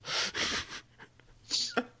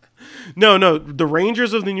No, the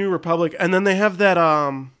Rangers of the New Republic, and then they have that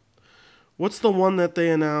what's the one that they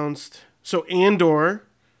announced? So Andor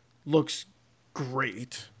looks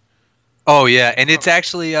great. Oh yeah, and it's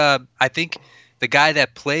actually I think the guy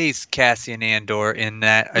that plays Cassian Andor in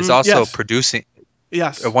that is also Yes, producing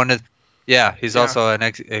yes, one of. Yeah, he's yeah. also an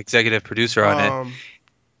executive producer on it. Um,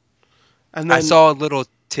 and I then saw a little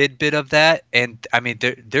tidbit of that, and I mean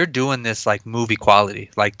they're doing this like movie quality,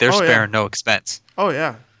 like they're oh yeah, sparing no expense. oh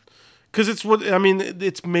yeah, because it's what I mean.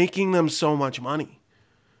 It's making them so much money.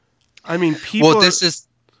 I mean, Well, people are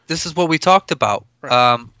this is what we talked about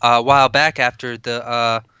right. a while back after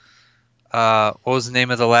the what was the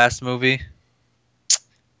name of the last movie?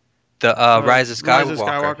 The Rise of Rise of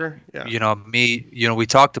Skywalker. Skywalker. Yeah, We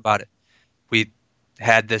talked about it. We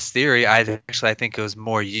had this theory. I think it was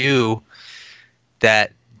more you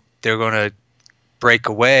that they're going to break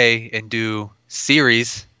away and do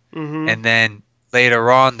series, mm-hmm. and then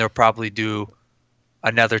later on they'll probably do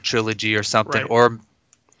another trilogy or something, Right,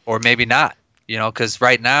 or maybe not. Because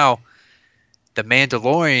right now the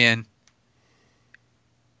Mandalorian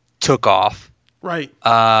took off. right.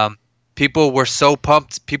 People were so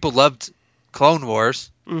pumped. People loved Clone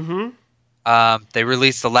Wars. Mm-hmm. They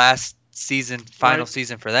released the last season, final Right.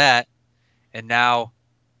 season for that, and now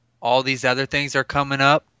all these other things are coming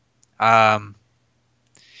up. Um,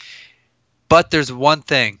 but there's one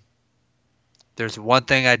thing. There's one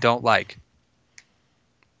thing I don't like.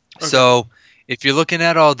 Okay. So if you're looking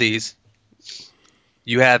at all these,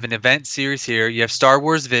 you have an event series here. You have Star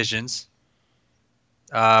Wars Visions,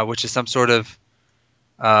 which is some sort of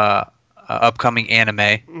upcoming anime.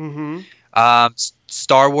 Mm-hmm.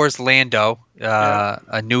 Star Wars Lando, Yep.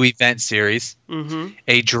 a new event series. Mm-hmm.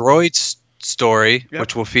 A droid story, Yep.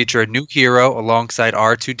 which will feature a new hero alongside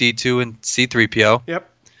R2D2 and C3PO. Yep.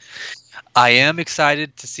 I am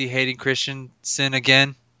excited to see Hayden Christensen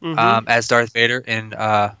again Mm-hmm. as Darth Vader in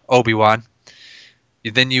Obi-Wan.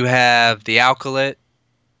 Then you have the Alkalit.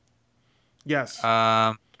 Yes.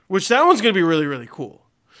 Um, Which that one's gonna be really really cool.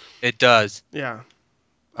 it does. Yeah.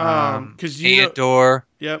 Um, Because you know. Andor,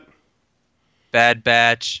 Yep. Bad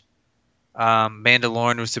Batch,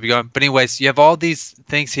 Mandalorian was to be going. But anyways, you have all these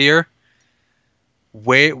things here.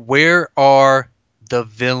 Where are the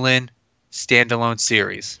villain standalone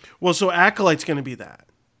series? Well, so Acolyte's gonna be that.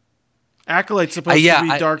 Acolyte's supposed to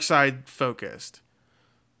be dark side focused.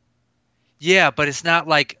 Yeah, but it's not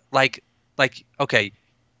like okay.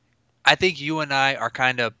 I think you and I are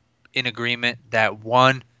kind of in agreement that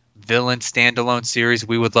one villain standalone series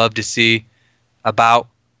we would love to see about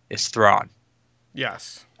is Thrawn.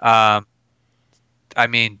 Yes. I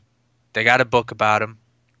mean, they got a book about him.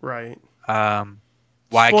 Right.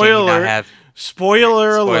 Why can't you not have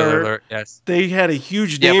Spoiler alert. Yes. They had a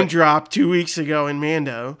huge name drop 2 weeks ago in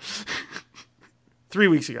Mando. 3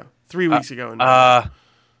 weeks ago. 3 weeks ago in Mando.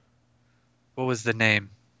 What was the name?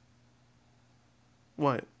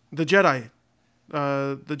 What? The Jedi.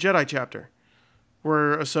 The Jedi chapter.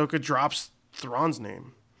 Where Ahsoka drops Thrawn's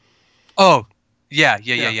name. Oh, yeah.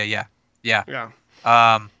 Yeah.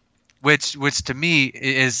 Which to me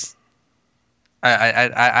is,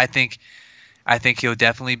 I think he'll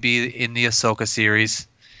definitely be in the Ahsoka series.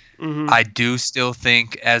 Mm-hmm. I do still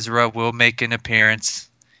think Ezra will make an appearance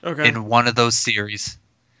in one of those series.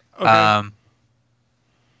 Okay.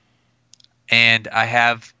 And I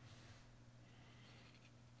have.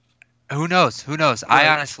 Who knows? Right. I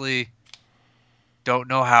honestly don't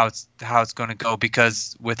know how it's going to go,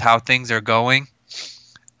 because with how things are going,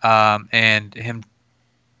 and him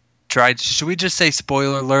tried. Should we just say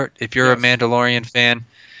spoiler alert? If you're a Mandalorian fan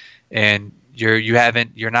and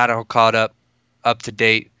you're not all caught up to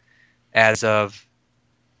date as of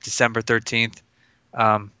December 13th,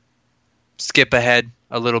 skip ahead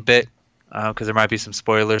a little bit because there might be some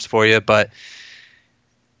spoilers for you. But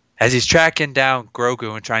as he's tracking down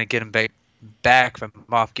Grogu and trying to get him back from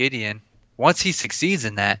Moff Gideon, once he succeeds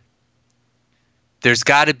in that, there's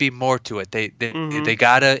got to be more to it. They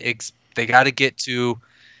gotta get to,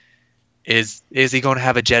 is he going to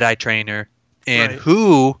have a Jedi trainer, and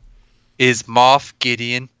who is Moff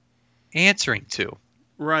Gideon answering to?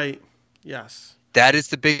 Right. Yes. That is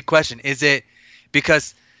the big question. Is it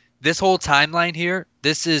because this whole timeline here?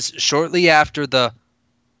 This is shortly after the,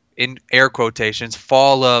 in air quotations,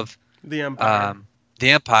 fall of the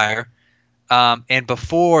Empire. And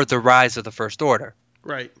before the rise of the First Order.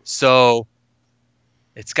 Right. So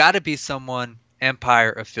it's got to be someone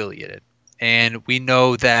Empire affiliated. And we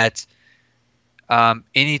know that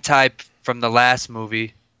any type from the last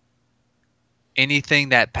movie, anything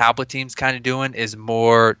that Palpatine's kind of doing is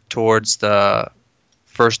more towards the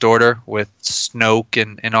First Order with Snoke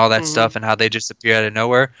and all that stuff, and how they just appear out of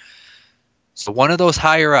nowhere. So one of those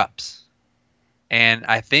higher ups, and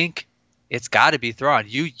I think it's got to be Thrawn.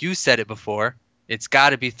 You said it before. It's got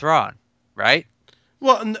to be Thrawn, right?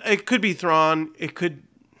 Well, it could be Thrawn. It could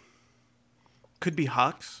be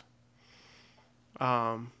Hux.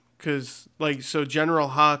 Because so General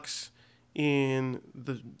Hux in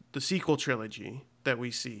the sequel trilogy that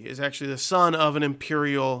we see is actually the son of an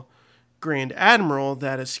Imperial Grand Admiral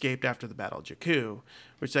that escaped after the Battle of Jakku,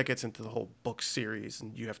 which that gets into the whole book series,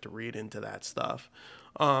 and you have to read into that stuff.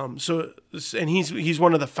 And he's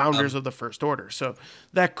one of the founders of the First Order, so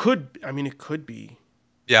that it could be,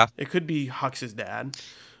 Yeah. it could be Hux's dad.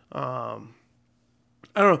 I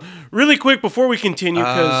don't know. Really quick before we continue,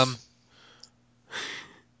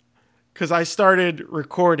 because I started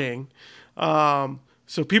recording,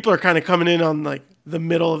 so people are kind of coming in on like the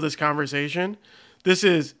middle of this conversation. This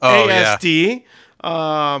is ASD.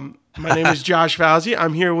 Yeah. My name is Josh Fauzi.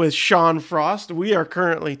 I'm here with Sean Frost. We are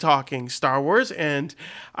currently talking Star Wars, and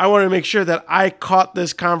I want to make sure that I caught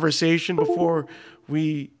this conversation before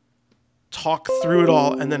we talk through it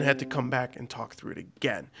all and then had to come back and talk through it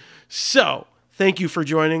again. So, thank you for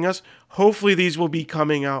joining us. Hopefully these will be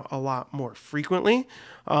coming out a lot more frequently.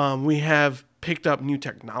 We have picked up new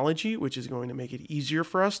technology, which is going to make it easier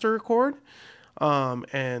for us to record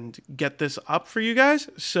and get this up for you guys.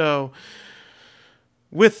 So,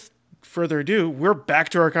 with further ado, we're back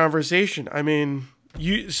to our conversation. I mean,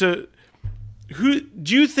 who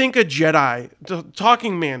do you think a Jedi,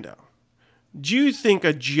 talking Mando, do you think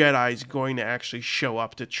a Jedi is going to actually show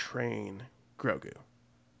up to train Grogu?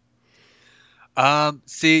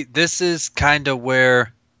 See, this is kind of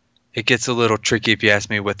where it gets a little tricky, if you ask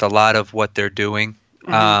me, with a lot of what they're doing.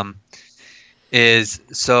 Mm-hmm.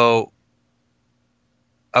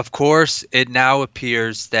 Of course, it now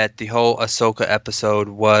appears that the whole Ahsoka episode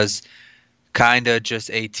was kind of just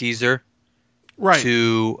a teaser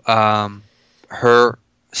to her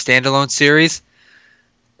standalone series.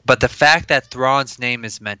 But the fact that Thrawn's name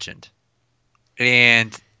is mentioned,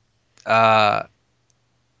 and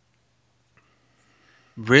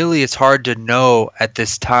really it's hard to know at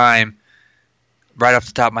this time, right off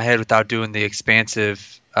the top of my head without doing the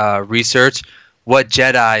expansive research, what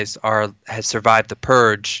Jedis have survived the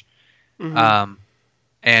Purge, mm-hmm.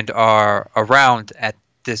 And are around at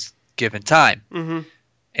this given time. Mm-hmm.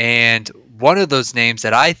 And one of those names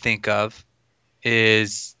that I think of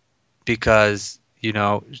is because,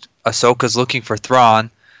 Ahsoka's looking for Thrawn.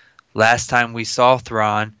 Last time we saw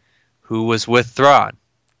Thrawn, who was with Thrawn?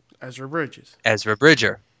 Ezra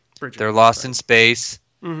Bridger. They're lost in space.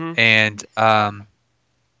 Mm-hmm. And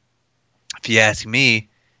if you ask me,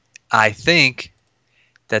 I think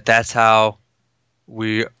that's how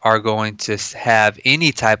we are going to have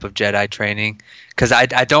any type of Jedi training, because I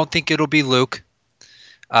don't think it'll be Luke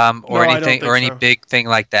or anything or any big thing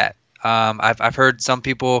like that. I've heard some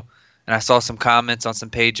people, and I saw some comments on some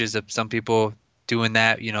pages of some people doing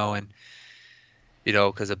that, and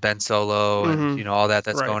because of Ben Solo and mm-hmm. All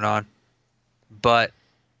that's going on. But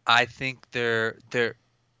I think the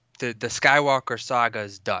Skywalker saga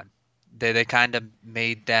is done. They kind of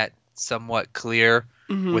made that somewhat clear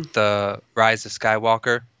mm-hmm. with the Rise of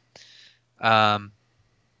Skywalker.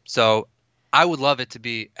 So I would love it to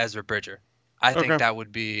be Ezra Bridger. I think that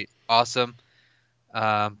would be awesome.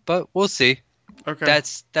 But we'll see. Okay.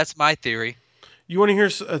 That's my theory. You want to hear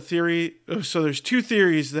a theory? So there's two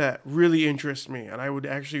theories that really interest me, and I would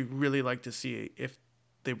actually really like to see if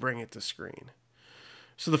they bring it to screen.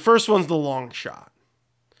 So the first one's the long shot.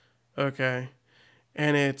 Okay.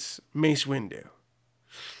 And it's Mace Windu.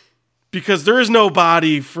 Because there is no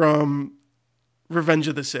body from Revenge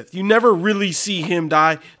of the Sith. You never really see him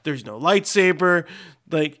die. There's no lightsaber.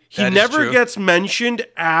 He never gets mentioned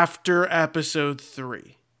after episode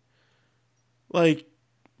 3.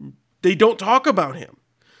 They don't talk about him.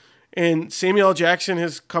 And Samuel L. Jackson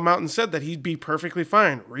has come out and said that he'd be perfectly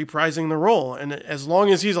fine reprising the role. And as long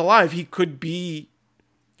as he's alive, he could be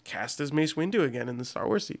cast as Mace Windu again in the Star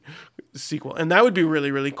Wars sequel. And that would be really,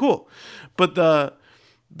 really cool. But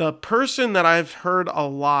the person that I've heard a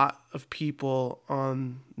lot of people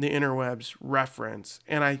on the interwebs reference,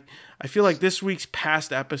 and I feel like this week's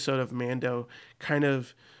past episode of Mando kind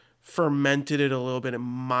of fermented it a little bit in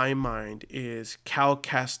my mind, is Cal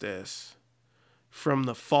Kestis from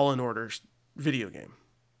the Fallen Order video game.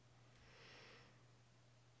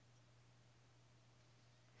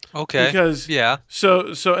 Okay. Because yeah.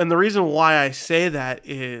 So and the reason why I say that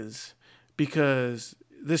is because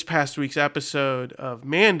this past week's episode of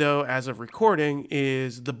Mando, as of recording,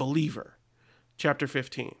 is The Believer, chapter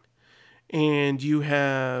 15. And you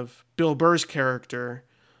have Bill Burr's character,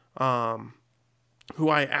 who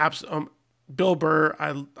I Bill Burr,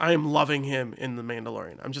 I am loving him in The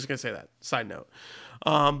Mandalorian. I'm just gonna say that. Side note.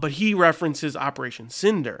 But he references Operation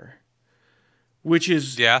Cinder, which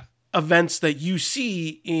is events that you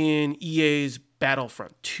see in EA's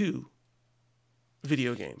Battlefront 2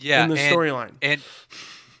 video game in the storyline, and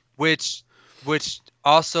which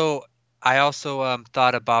also I also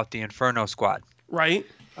thought about the Inferno Squad, right?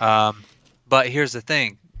 But here's the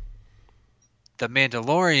thing: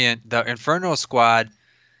 the Inferno Squad,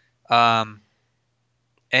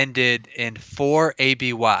 ended in 4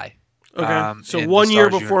 ABY. Okay, so 1 year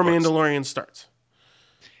before universe. Mandalorian starts.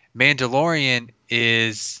 Mandalorian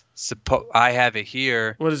is I have it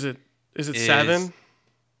here. What is it? Is it 7?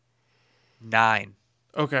 9.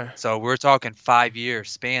 Okay. So we're talking 5 year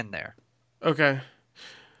span there. Okay.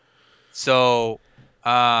 So,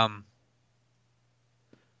 yeah,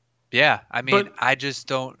 I mean, I just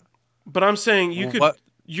don't. But I'm saying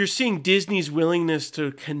you're seeing Disney's willingness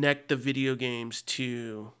to connect the video games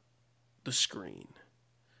to the screen.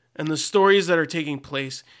 And the stories that are taking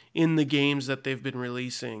place in the games that they've been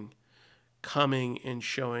releasing coming and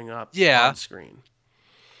showing up on screen.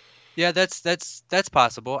 Yeah, that's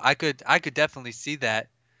possible. I could definitely see that.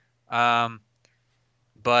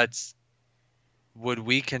 But would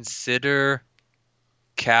we consider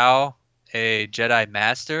Cal a Jedi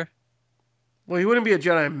Master? Well, he wouldn't be a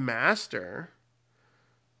Jedi Master,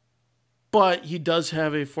 but he does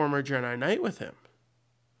have a former Jedi Knight with him.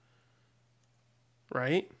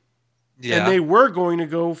 Right? Yeah. And they were going to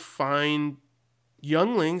go find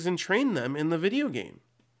younglings and train them in the video game.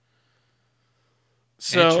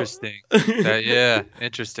 So, interesting.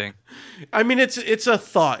 Interesting. I mean, it's a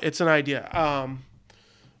thought. It's an idea.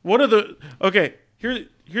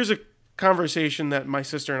 Here's a conversation that my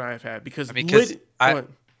sister and I have had because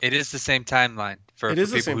it is the same timeline for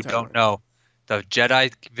people who don't know. The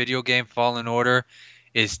Jedi video game Fallen Order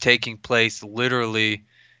is taking place literally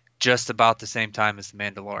just about the same time as The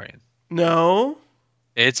Mandalorian. No,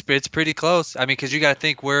 it's pretty close. I mean, because you got to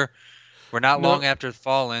think we're not long after the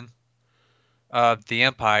fallen of the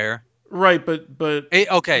Empire, right? But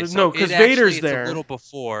because Vader's there. It's a little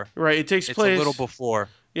before, right? It takes place a little before.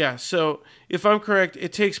 Yeah. So if I'm correct,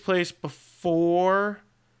 it takes place before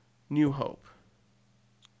New Hope.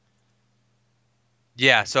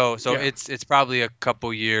 Yeah. So it's probably a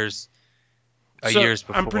couple years. Years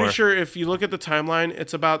before. I'm pretty sure if you look at the timeline,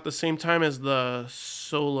 it's about the same time as the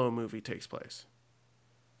Solo movie takes place.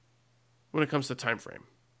 When it comes to time frame.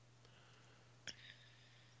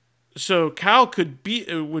 So Cal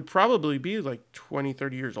would probably be like 20,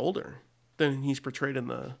 30 years older than he's portrayed in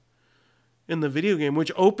the video game,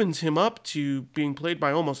 which opens him up to being played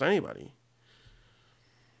by almost anybody.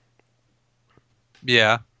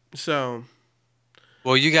 Yeah. So.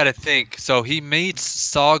 Well, you got to think. So he meets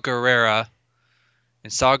Saw Gerrera.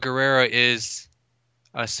 And Saw Gerrera is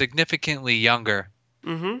significantly younger.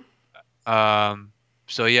 Mm-hmm.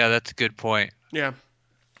 So yeah, that's a good point. Yeah.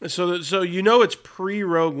 So it's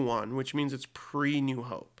pre-Rogue One, which means it's pre-New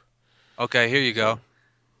Hope. Okay, here you go.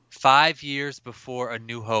 5 years before A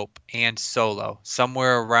New Hope and Solo,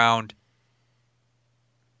 somewhere around.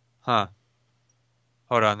 Hold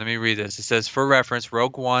on, let me read this. It says, for reference,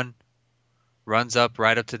 Rogue One runs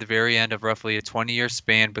right up to the very end of roughly a 20-year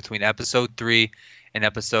span between Episode 3 and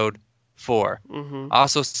Episode 4. Mm-hmm.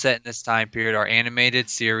 Also set in this time period are animated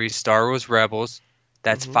series Star Wars Rebels.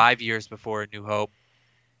 That's 5 years before A New Hope.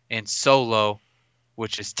 And Solo,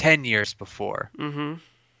 which is 10 years before. Mm-hmm.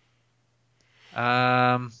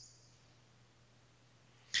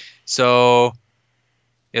 So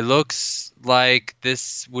it looks like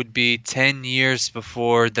this would be 10 years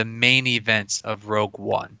before the main events of Rogue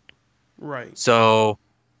One. Right. So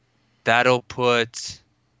that'll put...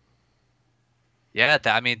 Yeah,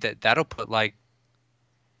 that'll put like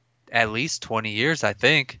at least 20 years, I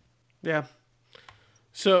think. Yeah.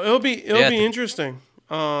 So it'll be interesting.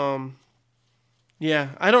 Yeah,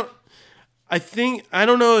 I don't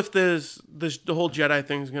know if the whole Jedi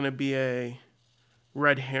thing is going to be a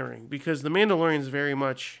red herring because the Mandalorian's very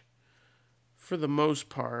much, for the most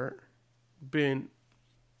part, been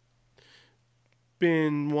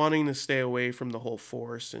wanting to stay away from the whole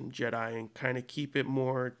Force and Jedi and kind of keep it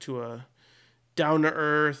more to a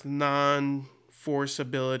down-to-earth, non-Force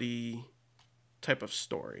ability type of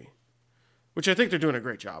story, which I think they're doing a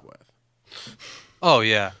great job with. Oh,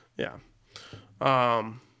 yeah. Yeah. But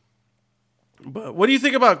what do you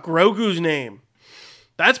think about Grogu's name?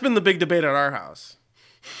 That's been the big debate at our house.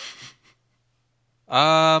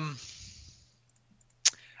 I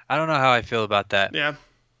don't know how I feel about that. Yeah.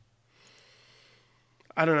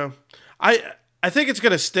 I don't know. I think it's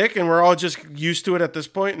going to stick, and we're all just used to it at this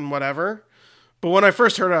point and whatever. But when I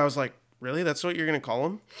first heard it, I was like, really? That's what you're gonna call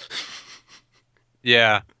him?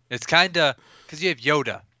 Yeah, it's kind of because you have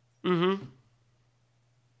Yoda. Mm-hmm.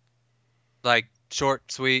 Like short,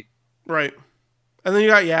 sweet. Right. And then you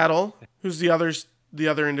got Yaddle, who's the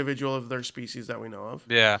other individual of their species that we know of.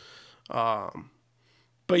 Yeah.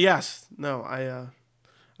 But yes, no, I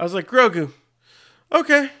was like, Grogu.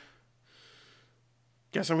 Okay.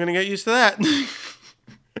 Guess I'm gonna get used to that.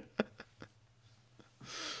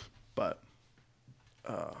 But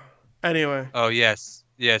anyway. Oh yes.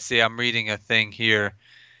 Yeah. See, I'm reading a thing here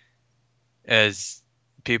as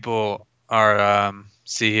people are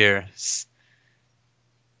see here.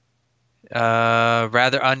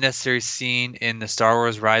 Rather unnecessary scene in the Star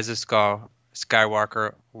Wars Rise of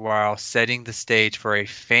Skywalker while setting the stage for a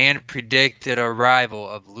fan-predicted arrival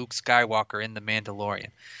of Luke Skywalker in The Mandalorian.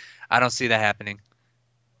 I don't see that happening.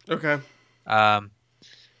 Okay.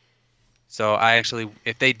 So I actually,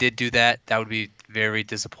 if they did do that, that would be very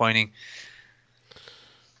disappointing.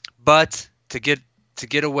 But to get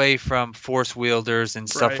away from Force wielders and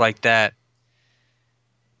stuff like that,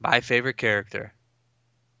 my favorite character,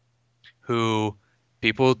 who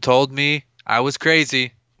people told me I was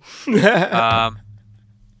crazy.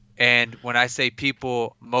 And when I say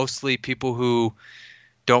people, mostly people who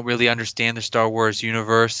don't really understand the Star Wars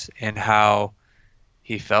universe and how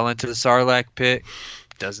he fell into the Sarlacc pit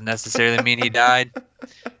doesn't necessarily mean he died.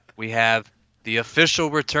 We have the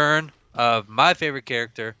official return of my favorite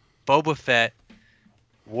character, Boba Fett,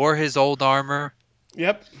 wore his old armor.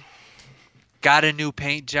 Yep. Got a new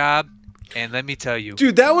paint job. And let me tell you,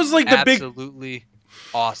 dude, that was like the absolutely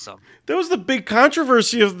awesome. That was the big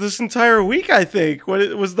controversy of this entire week, I think. What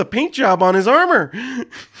it was the paint job on his armor.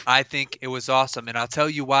 I think it was awesome, and I'll tell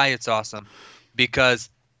you why it's awesome. Because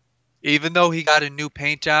even though he got a new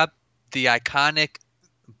paint job, the iconic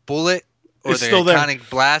bullet or the iconic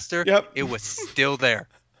blaster, it was still there.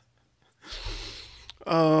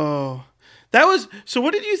 Oh. That was so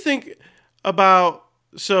what did you think about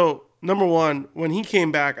number one, when he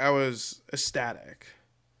came back, I was ecstatic.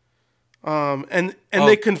 And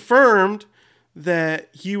they confirmed that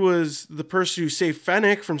he was the person who saved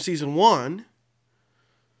Fennec from season 1.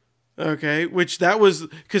 Okay, which that was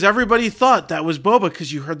because everybody thought that was Boba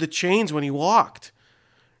because you heard the chains when he walked,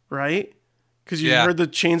 right? Because you heard the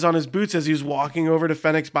chains on his boots as he was walking over to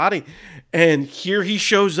Fennec's body, and here he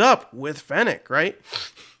shows up with Fennec, right?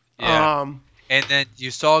 Yeah. And then you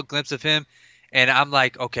saw a glimpse of him. And I'm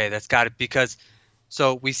like, okay, that's got it. Because,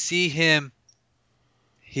 so we see him,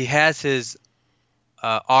 he has his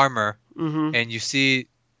armor, and you see,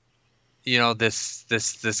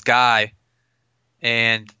 this guy,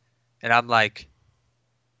 and I'm like,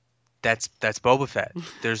 that's Boba Fett.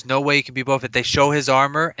 There's no way he can be Boba Fett. They show his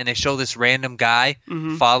armor, and they show this random guy,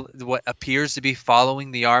 what appears to be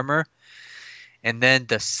following the armor, and then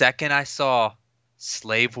the second I saw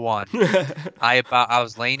Slave One, I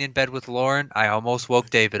was laying in bed with Lauren. I almost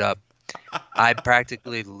woke David up. I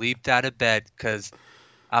practically leaped out of bed because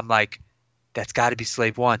I'm like, that's got to be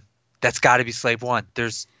Slave One. That's got to be Slave One.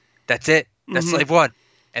 That's it. That's Slave One.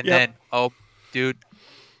 And then, oh, dude,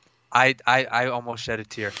 I almost shed a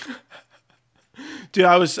tear. Dude,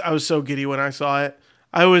 I was so giddy when I saw it.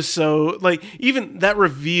 I was so like even that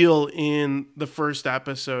reveal in the first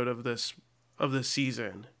episode of this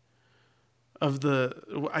season.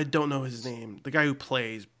 I don't know his name. The guy who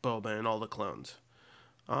plays Boba and all the clones.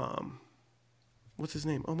 What's his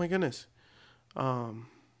name? Oh my goodness.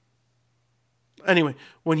 Anyway,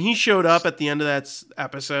 when he showed up at the end of that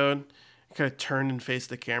episode, kind of turned and faced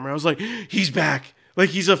the camera. I was like, he's back.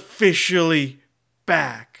 Like he's officially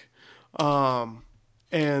back.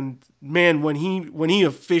 And man, when he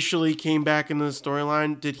officially came back into the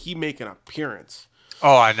storyline, did he make an appearance?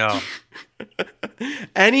 Oh, I know.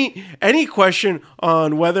 Any question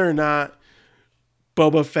on whether or not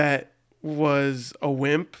Boba Fett was a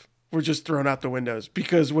wimp were just thrown out the windows,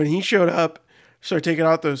 because when he showed up, started taking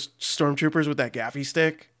out those stormtroopers with that gaffy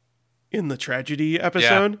stick in the tragedy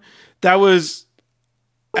episode, that was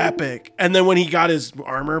epic. And then when he got his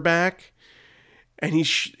armor back, and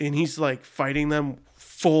he's like fighting them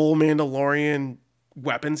full Mandalorian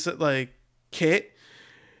weapons like kit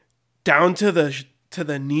down to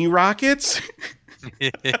the knee rockets.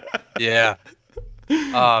 Yeah.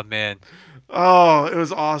 Oh man. Oh, it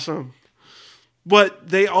was awesome. But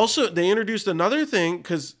they introduced another thing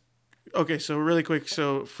because, okay, so really quick,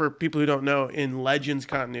 so for people who don't know, in Legends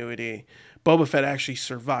continuity, Boba Fett actually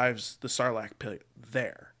survives the Sarlacc pit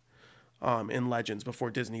there, in Legends before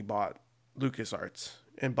Disney bought LucasArts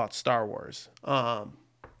and bought Star Wars. And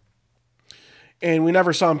we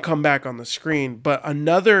never saw him come back on the screen, but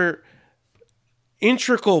another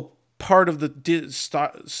integral part of the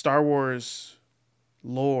Star Wars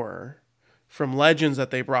lore from Legends that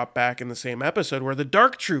they brought back in the same episode were the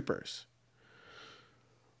Dark Troopers.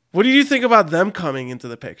 What do you think about them coming into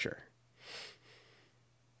the picture?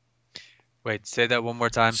 Wait, say that one more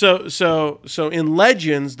time. So in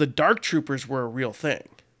Legends, the Dark Troopers were a real thing.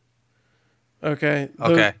 Okay.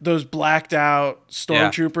 Those blacked out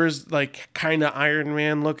stormtroopers, like kind of Iron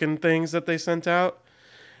Man looking things that they sent out,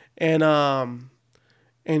 and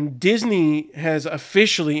Disney has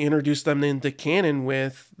officially introduced them into canon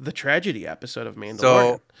with the tragedy episode of Mandalorian.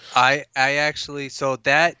 So I actually, so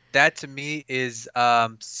that to me is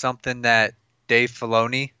something that Dave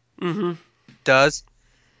Filoni does.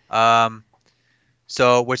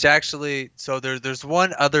 So which actually, so there's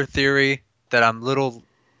one other theory that I'm a little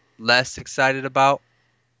less excited about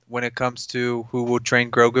when it comes to who will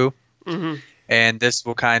train Grogu, and this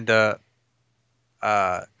will kind of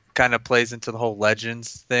plays into the whole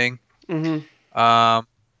Legends thing. Because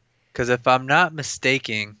if I'm not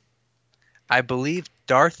mistaken, I believe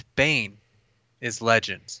Darth Bane is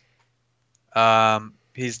Legends.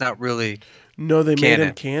 He's not really. No, they made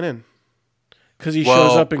him canon because he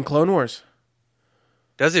shows up in Clone Wars.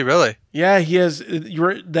 Does he really? Yeah, he has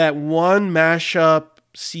that one mashup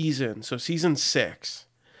season, so season 6,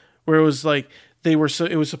 where it was like it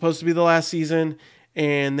was supposed to be the last season,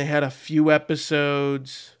 and they had a few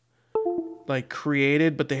episodes like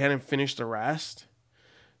created, but they hadn't finished the rest.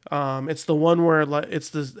 It's the one where it's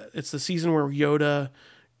the season where Yoda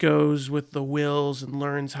goes with the Wills and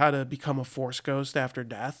learns how to become a Force ghost after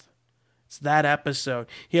death. It's that episode.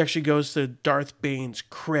 He actually goes to Darth Bane's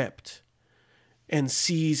crypt and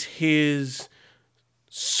sees his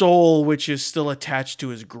soul, which is still attached to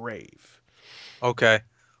his grave. Okay.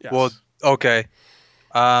 Yes. Well, okay.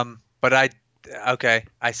 But I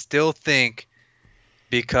still think,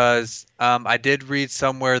 because I did read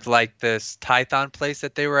somewhere like this Tython place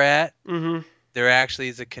that they were at. There actually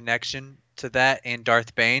is a connection to that and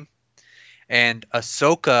Darth Bane. And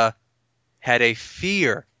Ahsoka had a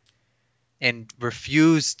fear and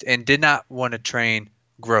refused and did not want to train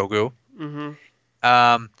Grogu.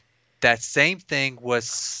 That same thing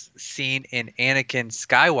was seen in Anakin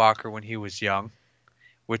Skywalker when he was young,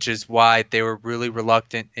 which is why they were really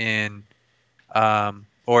reluctant in,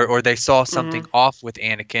 or they saw something off with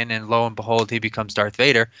Anakin, and lo and behold, he becomes Darth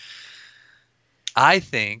Vader. I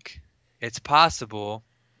think it's possible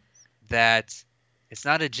that it's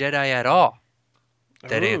not a Jedi at all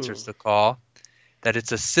that answers the call, that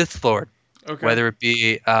it's a Sith Lord, whether it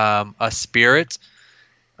be a spirit,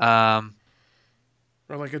 or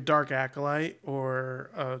like a dark acolyte,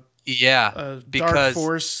 or a because dark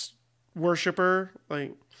force worshiper,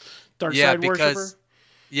 like dark side worshiper.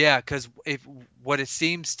 Yeah, because what it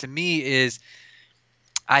seems to me is,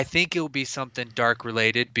 I think it will be something dark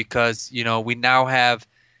related, because we now have,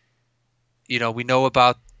 we know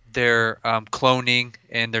about their cloning,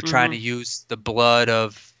 and they're trying to use the blood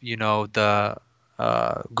of the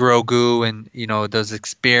Grogu, and those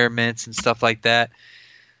experiments and stuff like that.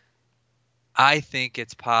 I think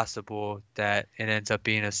it's possible that it ends up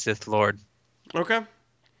being a Sith Lord. Okay.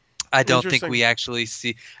 I don't think we actually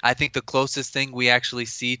see. I think the closest thing we actually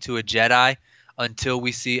see to a Jedi until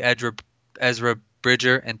we see Ezra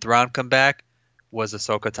Bridger and Thrawn come back was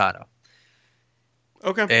Ahsoka Tano.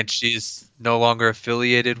 Okay. And she's no longer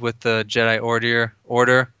affiliated with the Jedi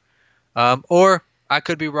Order. Or I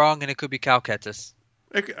could be wrong, and it could be Cal Kestis.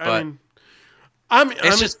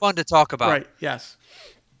 It's just fun to talk about. Right. Yes.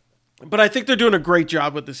 But I think they're doing a great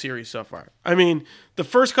job with the series so far. I mean, the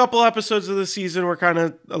first couple episodes of the season were kind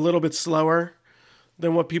of a little bit slower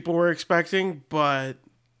than what people were expecting, but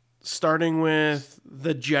starting with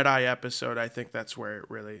the Jedi episode, I think that's where it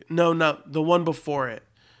really... No, the one before it,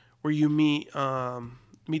 where you meet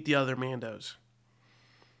the other Mandos.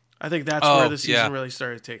 I think that's where the season really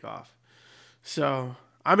started to take off. So,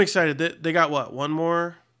 I'm excited. They got, one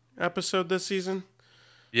more episode this season?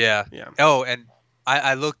 Yeah. Oh, and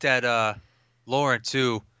I looked at Lauren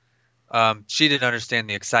too. She didn't understand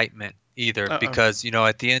the excitement either, because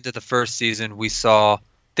at the end of the first season we saw, I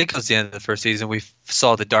think it was the end of the first season, we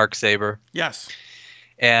saw the Darksaber. Yes.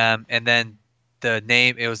 And then the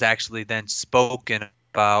name, it was actually then spoken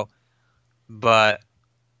about, but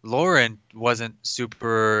Lauren wasn't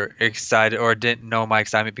super excited, or didn't know my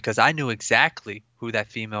excitement, because I knew exactly who that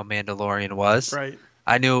female Mandalorian was. Right.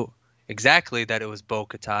 I knew exactly that it was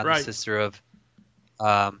Bo-Katan, the sister of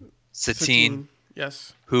Satine,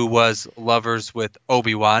 yes, who was lovers with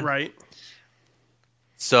Obi-Wan. Right.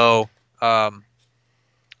 So, that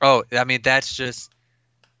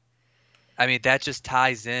just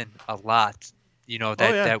ties in a lot,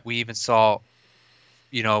 that we even saw,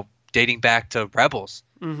 dating back to Rebels.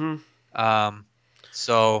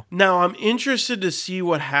 So now I'm interested to see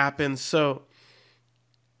what happens. So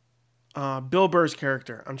Bill Burr's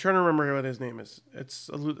character, I'm trying to remember what his name is.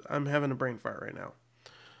 I'm having a brain fart right now.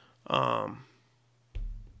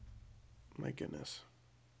 My goodness.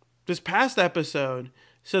 This past episode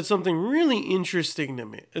said something really interesting to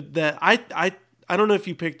me that I don't know if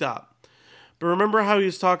you picked up, but remember how he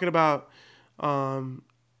was talking about even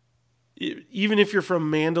if you're from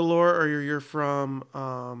Mandalore or you're from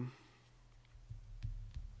oh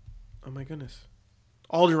my goodness,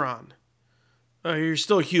 Alderaan, you're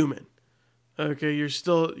still human. Okay, you're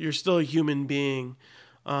still a human being.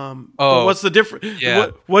 But what's the difference?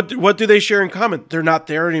 Yeah. What do they share in common? They're not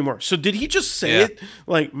there anymore. So did he just say it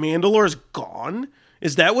like Mandalore's gone?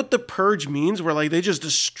 Is that what the purge means? Where like they just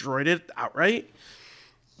destroyed it outright?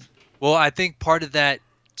 Well, I think part of that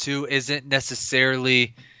too isn't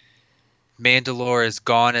necessarily Mandalore is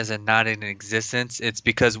gone as in not in existence. It's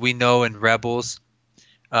because we know in Rebels,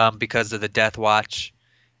 because of the Death Watch,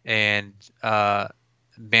 and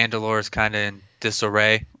Mandalore is kind of in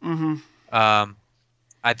disarray.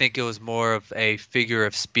 I think it was more of a figure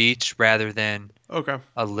of speech rather than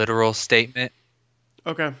a literal statement.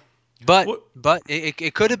 Okay. But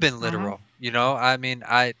it could have been literal. You know, I mean,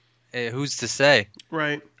 who's to say?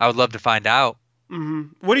 Right. I would love to find out.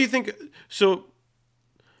 What do you think? So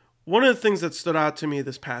one of the things that stood out to me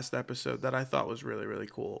this past episode that I thought was really, really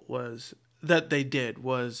cool was that they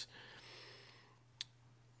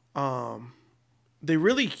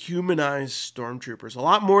really humanized stormtroopers a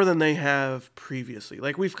lot more than they have previously.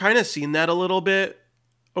 Like we've kind of seen that a little bit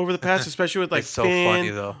over the past, especially with like so Finn funny,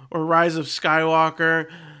 though. or Rise of Skywalker,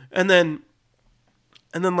 and then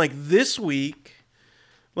like this week,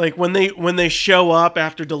 like when they show up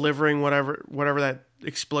after delivering whatever that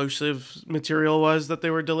explosive material was that they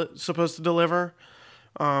were supposed to deliver,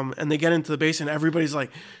 and they get into the base and everybody's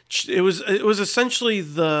like, it was essentially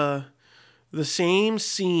the same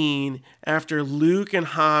scene after Luke and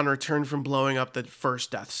Han returned from blowing up the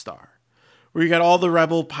first Death Star, where you got all the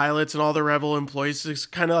rebel pilots and all the rebel employees. It's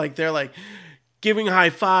kind of like they're like giving high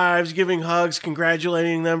fives, giving hugs,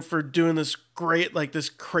 congratulating them for doing this great, like this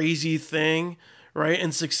crazy thing, right?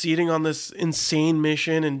 And succeeding on this insane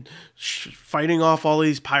mission and fighting off all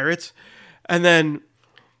these pirates. And then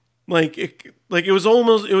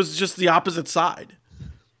it was just the opposite side.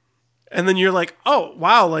 And then you're like, oh,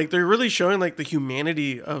 wow, like they're really showing like the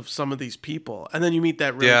humanity of some of these people. And then you meet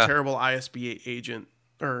that really terrible ISB agent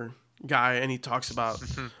or guy, and he talks about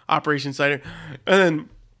Operation Cider. And then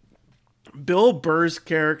Bill Burr's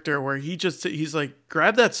character, where he's like,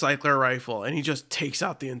 grab that cycler rifle, and he just takes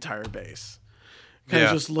out the entire base. Kind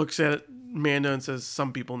of just looks at Mando and says,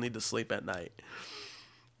 some people need to sleep at night.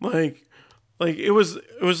 Like it was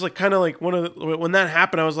like kind of like when that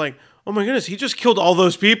happened, I was like, oh my goodness, he just killed all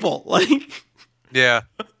those people. Like, yeah.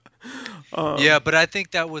 But I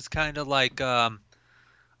think that was kind of like a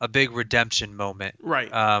big redemption moment,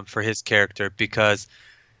 right? For his character, because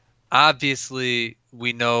obviously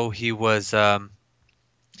we know he was.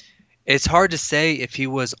 It's hard to say if he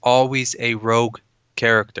was always a rogue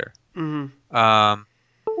character.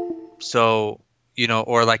 So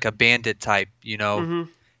or like a bandit type,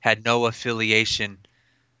 had no affiliation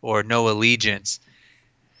or no allegiance.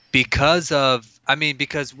 Because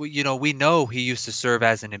we know he used to serve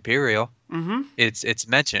as an Imperial. It's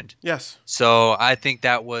mentioned. Yes. So I think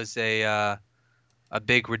that was a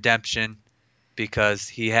big redemption, because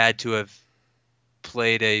he had to have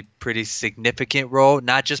played a pretty significant role,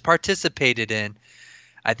 not just participated in.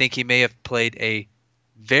 I think he may have played a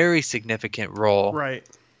very significant role, right,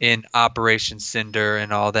 in Operation Cinder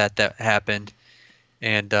and all that happened,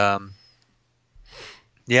 and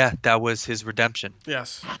that was his redemption.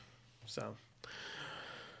 Yes. So,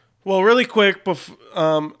 well, really quick,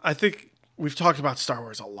 I think we've talked about Star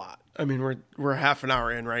Wars a lot. I mean, we're half an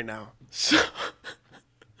hour in right now. So,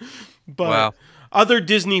 but wow. Other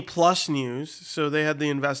Disney Plus news. So they had the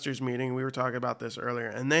investors meeting. We were talking about this earlier,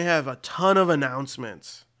 and they have a ton of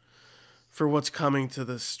announcements for what's coming to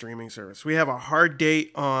the streaming service. We have a hard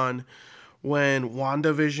date on when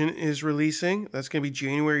WandaVision is releasing. That's going to be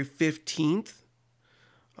January 15th.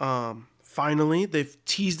 Finally, they've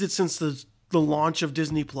teased it since the launch of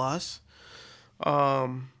Disney Plus.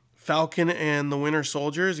 Falcon and the Winter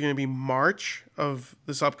Soldier is going to be March of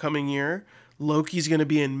this upcoming year. Loki's going to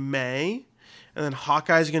be in May, and then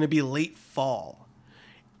Hawkeye's going to be late fall.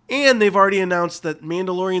 And they've already announced that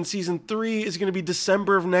Mandalorian season 3 is going to be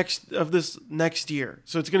December of this next year.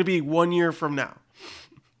 So it's going to be 1 year from now.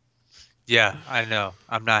 Yeah, I know.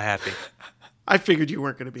 I'm not happy. I figured you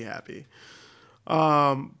weren't going to be happy.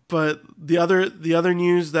 But the other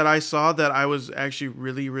news that I saw that I was actually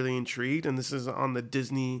really really intrigued, and this is on the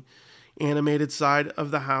Disney animated side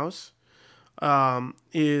of the house,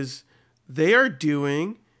 is they are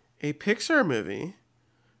doing a Pixar movie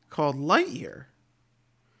called Lightyear,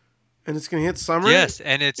 and it's going to hit summer. Yes,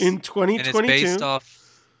 and it's in 2022, and it's based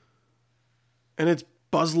off, and it's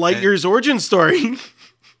Buzz Lightyear's origin story.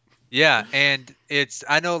 Yeah, and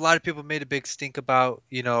I know a lot of people made a big stink about,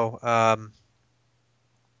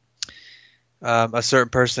 a certain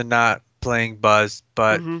person not playing Buzz,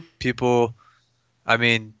 but people, I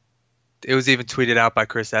mean, it was even tweeted out by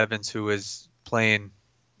Chris Evans, who is playing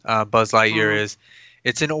Buzz Lightyear,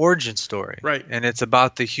 it's an origin story. Right. And it's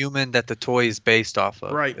about the human that the toy is based off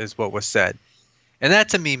of, right. is what was said. And that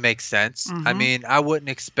to me makes sense. I mean, I wouldn't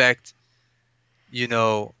expect,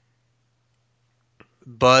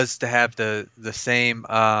 Buzz to have the same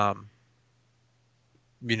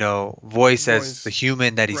voice as the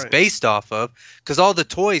human that he's based off of, because all the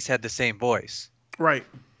toys had the same voice. Right.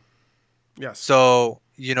 Yes. So,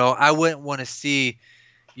 I wouldn't want to see,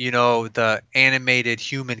 the animated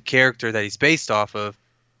human character that he's based off of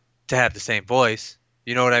to have the same voice.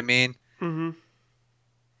 You know what I mean?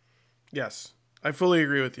 Yes. I fully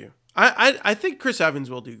agree with you. I think Chris Evans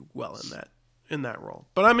will do well in that role.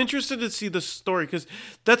 But I'm interested to see the story, because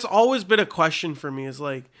that's always been a question for me, is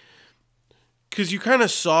like, because you kind of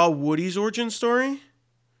saw Woody's origin story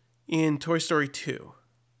in Toy Story 2,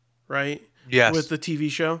 right? Yes. With the TV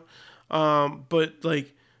show. But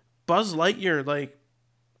like Buzz Lightyear, like,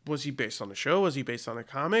 was he based on a show? Was he based on a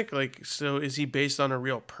comic? Like, so is he based on a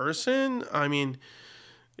real person? I mean,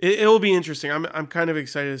 it will be interesting. I'm kind of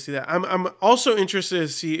excited to see that. I'm also interested to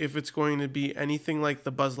see if it's going to be anything like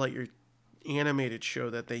the Buzz Lightyear animated show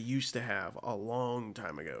that they used to have a long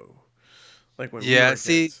time ago. Like when we were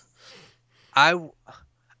kids.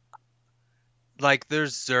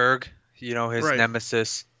 There's Zurg, his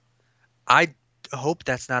nemesis. I hope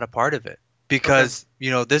that's not a part of it, because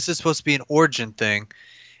this is supposed to be an origin thing,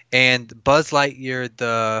 and Buzz Lightyear,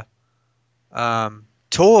 the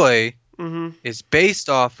toy, is based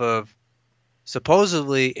off of,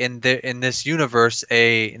 supposedly in this universe,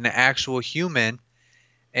 an actual human.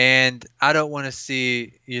 And I don't want to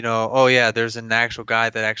see, there's an actual guy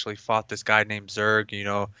that actually fought this guy named Zurg,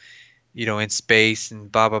 in space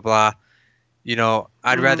and blah, blah, blah.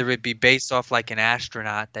 I'd rather it be based off like an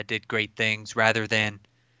astronaut that did great things, rather than,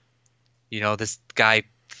 this guy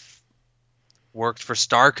worked for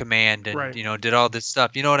Star Command and, did all this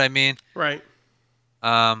stuff. You know what I mean? Right.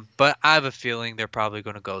 But I have a feeling they're probably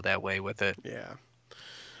going to go that way with it. Yeah.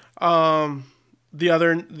 The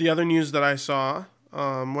other news that I saw,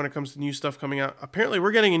 when it comes to new stuff coming out, apparently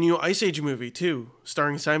we're getting a new Ice Age movie too,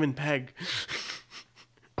 starring Simon Pegg.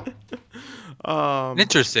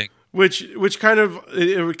 Interesting. Which kind of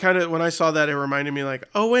when I saw that, it reminded me like,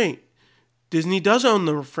 oh wait, Disney does own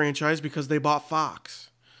the franchise because they bought Fox.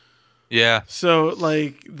 Yeah. So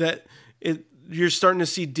like that, you're starting to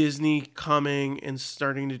see Disney coming and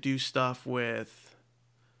starting to do stuff with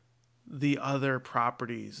the other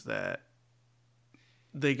properties that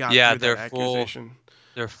they got. Yeah, through they're that full. acquisition.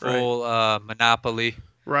 They're full monopoly.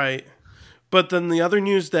 Right. But then the other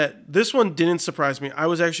news that this one didn't surprise me. I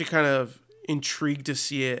was actually kind of intrigued to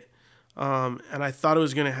see it. And I thought it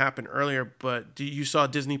was going to happen earlier, but you saw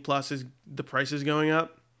Disney Plus the price is going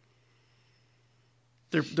up.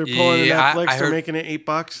 They're pulling Netflix. They're making it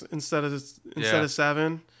 $8 instead of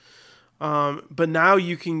 $7. But now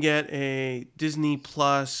you can get a Disney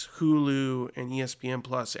Plus, Hulu, and ESPN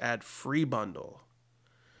Plus ad-free bundle,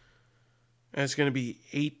 and it's going to be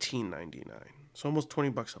 $18.99. So almost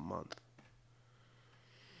 $20 a month.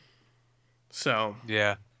 So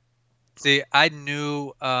yeah. See, I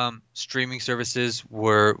knew streaming services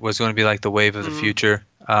was going to be like the wave of the future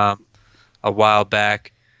a while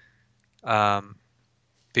back,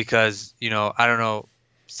 because I don't know,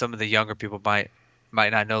 some of the younger people might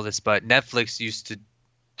not know this, but Netflix used to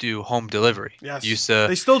do home delivery. Yes,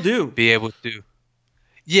 they still do. Be able to.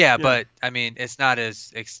 Yeah, but I mean, it's not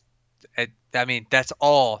as. I mean, that's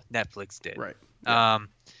all Netflix did. Right. Yeah.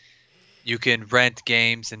 You can rent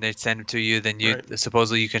games and they send them to you. Then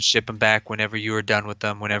supposedly you can ship them back whenever you were done with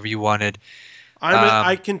them, whenever you wanted.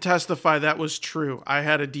 I can testify that was true. I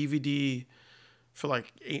had a DVD for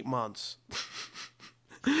like 8 months.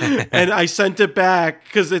 And I sent it back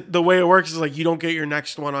because the way it works is like you don't get your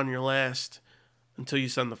next one on your list until you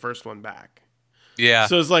send the first one back. Yeah.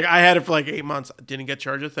 So it's like I had it for like 8 months. I didn't get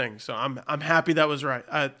charged a thing. So I'm happy that was right.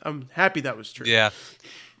 I'm happy that was true. Yeah.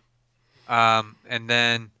 And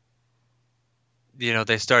then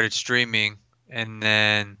they started streaming, and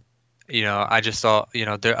then I just saw,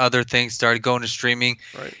 there other things started going to streaming.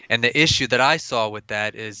 Right. And the issue that I saw with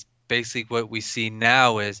that is basically what we see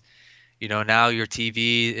now is, now your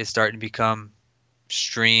TV is starting to become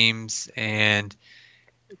streams and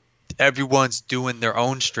everyone's doing their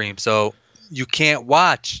own stream. So you can't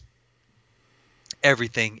watch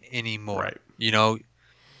everything anymore. Right.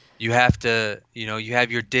 You have to, you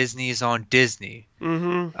have your Disney's on Disney.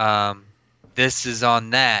 Mm-hmm. This is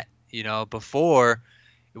on that. Before,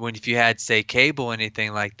 if you had, say, cable or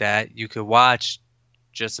anything like that, you could watch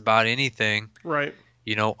just about anything, Right.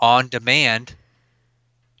 On demand.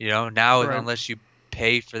 Now, Right. unless you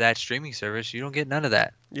pay for that streaming service, you don't get none of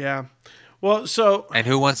that. Yeah. Well, so. And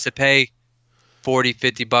who wants to pay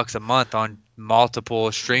 $40-$50 a month on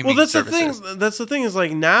multiple streaming Well, that's services? the thing. That's the thing is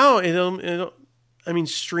like now I mean,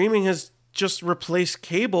 streaming has just replaced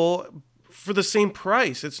cable for the same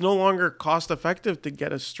price. It's no longer cost effective to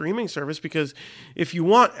get a streaming service because if you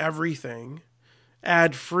want everything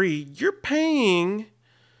ad free, you're paying.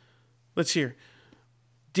 Let's hear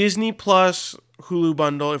Disney Plus Hulu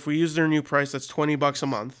bundle. If we use their new price, that's $20 a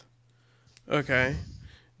month. Okay.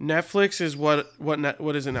 Netflix is what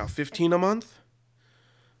is it now? 15 a month.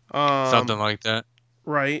 Something like that.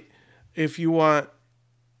 Right. If you want,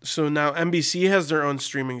 so now NBC has their own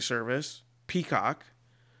streaming service, Peacock,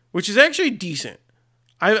 which is actually decent.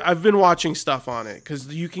 I've been watching stuff on it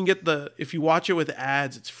because you can get if you watch it with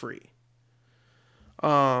ads, it's free.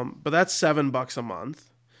 But that's $7 a month.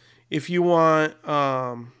 If you want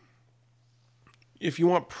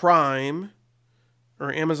Prime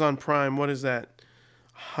or Amazon Prime, what is that?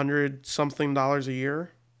 $100 something a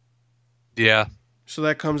year. Yeah. So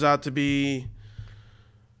that comes out to be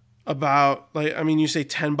about you say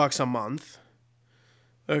 $10 a month.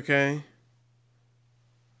 Okay.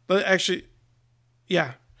 But actually,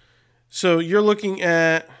 yeah. So you're looking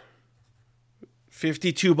at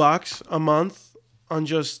 $52 a month on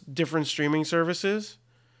just different streaming services.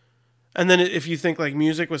 And then if you think like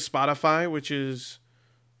music with Spotify, which is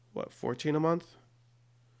what, 14 a month?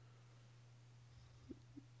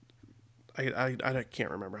 I can't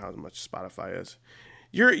remember how much Spotify is.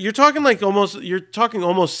 You're talking almost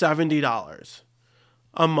 $70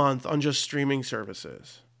 a month on just streaming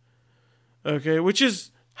services. Okay, which is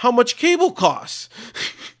how much cable costs.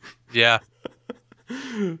 Yeah.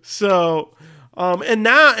 So,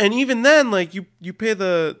 and even then, like you pay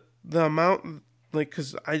the amount, like,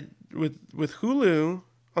 because with Hulu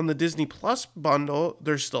on the Disney Plus bundle,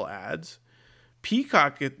 there's still ads.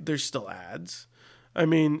 Peacock, there's still ads. I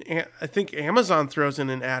mean, I think Amazon throws in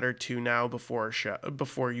an ad or two now before a show,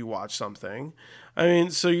 before you watch something. I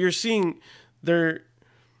mean, so you're seeing they're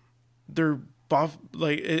buff,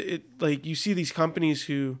 like you see these companies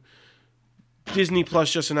who Disney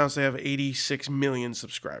Plus just announced they have 86 million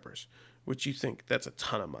subscribers, which you think that's a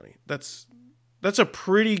ton of money. That's a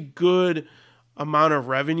pretty good amount of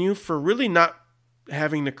revenue for really not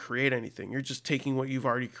having to create anything. You're just taking what you've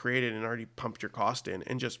already created and already pumped your cost in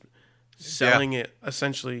and just selling it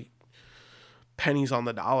essentially pennies on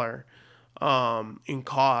the dollar in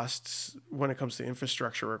costs when it comes to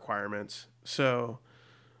infrastructure requirements. So,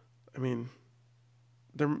 I mean,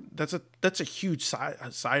 that's a huge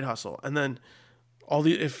side hustle. And then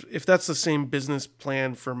if that's the same business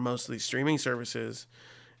plan for most of these streaming services,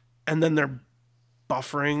 and then they're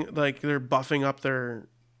buffing up their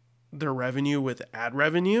revenue with ad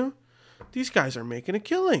revenue, these guys are making a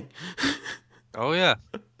killing. Oh yeah.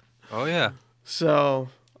 Oh yeah. So,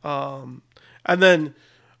 and then,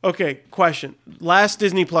 okay, question. Last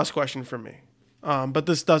Disney Plus question for me. But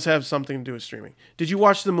this does have something to do with streaming. Did you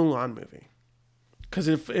watch the Mulan movie? Because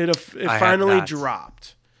it finally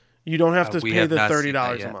dropped. You don't have to pay the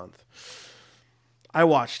 $30 a month. I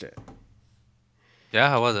watched it. Yeah,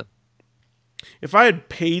 how was it? If I had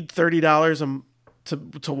paid $30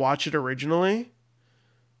 to watch it originally,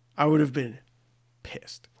 I would have been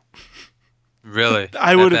pissed. Really?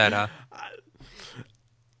 I would have.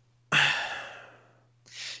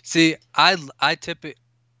 See, I tip it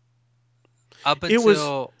up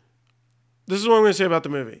until. This is what I'm going to say about the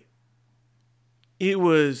movie. It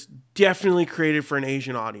was definitely created for an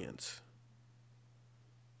Asian audience.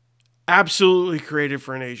 Absolutely created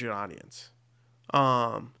for an Asian audience.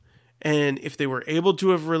 And if they were able to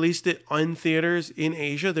have released it in theaters in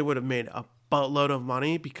Asia, they would have made a buttload of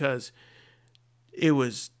money because it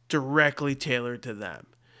was directly tailored to them.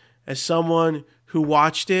 As someone who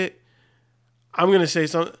watched it, I'm going to say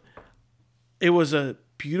something. It was a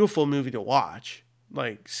beautiful movie to watch.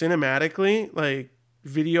 Like cinematically, like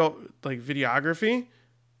videography,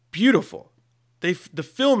 beautiful. The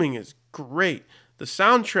filming is great. The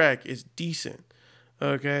soundtrack is decent.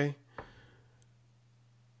 Okay.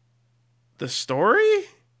 The story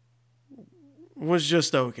was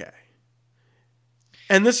just okay.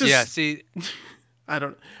 And this is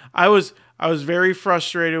I was very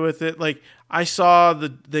frustrated with it. Like I saw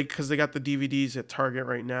because they got the DVDs at Target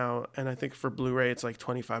right now, and I think for Blu-ray it's like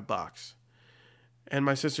 $25. And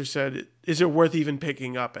my sister said, "Is it worth even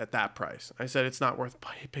picking up at that price?" I said, "It's not worth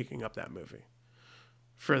picking up that movie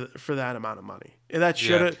for that amount of money." And that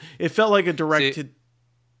should have. It felt like a direct to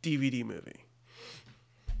DVD movie.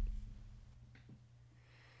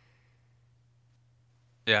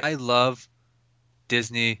 Yeah, I love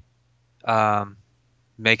Disney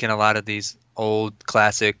making a lot of these old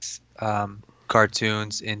classics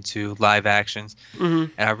cartoons into live actions,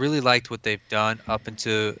 and I really liked what they've done up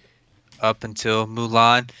until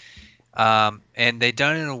Mulan, and they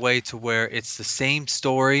done it in a way to where it's the same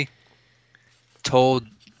story told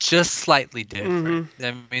just slightly different.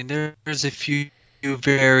 I mean, there's a few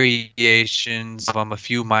variations of them, a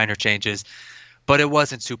few minor changes, but it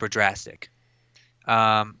wasn't super drastic.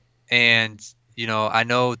 And you know, I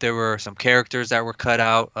know there were some characters that were cut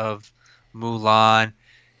out of Mulan.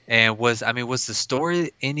 And was the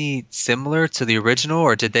story any similar to the original,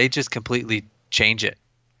 or did they just completely change it?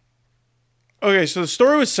 Okay, so the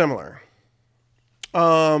story was similar.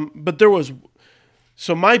 But there was...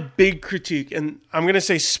 So my big critique, and I'm going to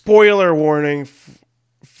say spoiler warning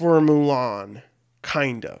for Mulan,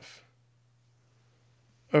 kind of.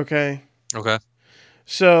 Okay? Okay.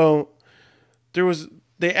 So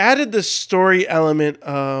they added the story element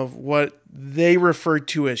of what they referred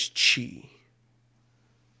to as chi.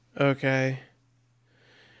 Okay.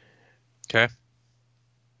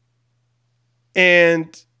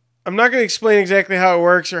 And I'm not going to explain exactly how it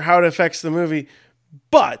works or how it affects the movie,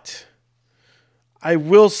 but I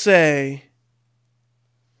will say,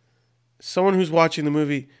 someone who's watching the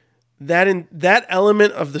movie, that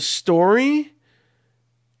element of the story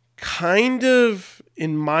kind of,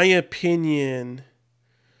 in my opinion,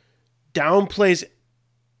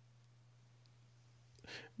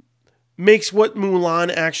 makes what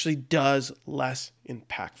Mulan actually does less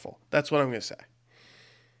impactful. That's what I'm going to say.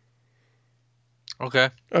 Okay.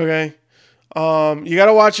 You got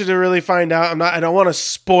to watch it to really find out. I don't want to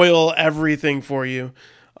spoil everything for you.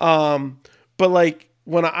 But like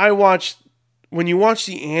when you watch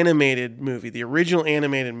the animated movie, the original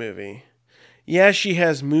animated movie, yeah, she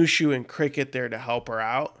has Mushu and Cricket there to help her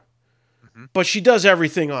out, but she does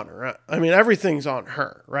everything on her. I mean, everything's on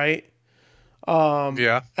her, right? And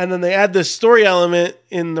then they add this story element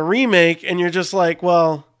in the remake, and you're just like,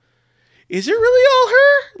 well, is it really all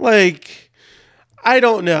her? Like, I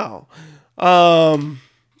don't know.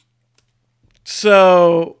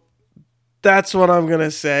 So that's what I'm going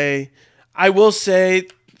to say. I will say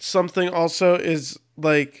something also is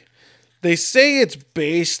like, they say it's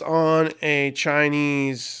based on a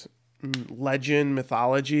Chinese legend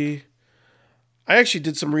mythology. I actually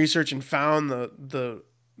did some research and found the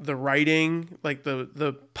writing, like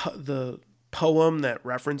the poem that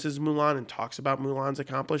references Mulan and talks about Mulan's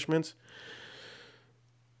accomplishments.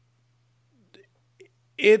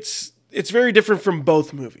 It's very different from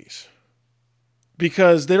both movies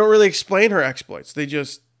because they don't really explain her exploits. They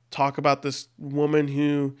just talk about this woman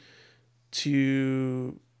who,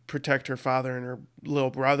 to protect her father and her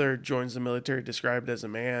little brother, joins the military described as a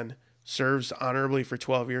man, serves honorably for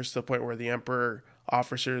 12 years to the point where the emperor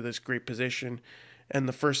offers her this great position. And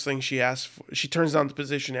the first thing she asks for, she turns down the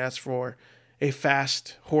position, asks for a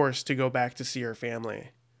fast horse to go back to see her family.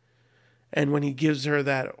 And when he gives her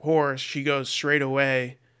that horse, she goes straight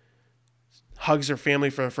away, hugs her family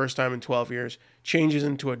for the first time in 12 years, changes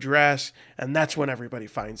into a dress, and that's when everybody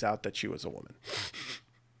finds out that she was a woman.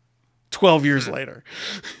 12 years later.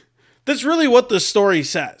 That's really what the story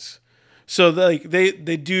says. So they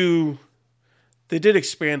did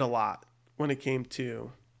expand a lot when it came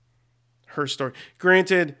to her story.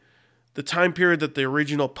 Granted, the time period that the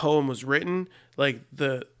original poem was written, like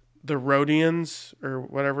the Rhodians or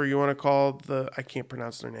whatever you want to call I can't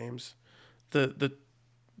pronounce their names.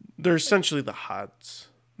 They're essentially the Huns.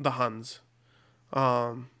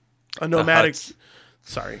 A nomadic.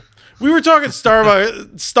 Sorry, we were talking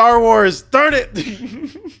Star Wars. Darn it.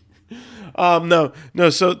 No.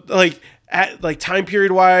 So like time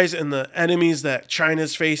period wise, and the enemies that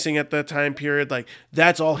China's facing at that time period, like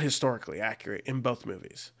that's all historically accurate in both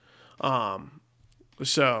movies.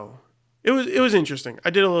 So it was interesting. I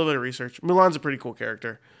did a little bit of research. Mulan's a pretty cool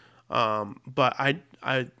character. But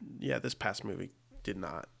this past movie did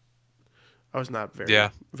not. I was not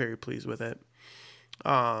very pleased with it.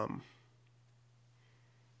 I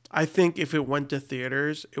think if it went to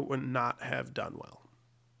theaters, it would not have done well.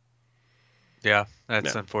 Yeah,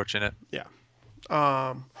 that's unfortunate. Yeah.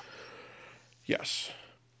 Yes.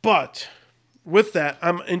 But with that,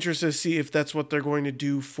 I'm interested to see if that's what they're going to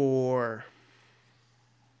do for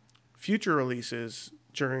future releases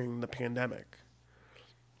during the pandemic.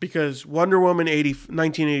 Because Wonder Woman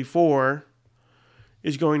 1984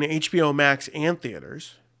 is going to HBO Max and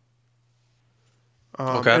theaters.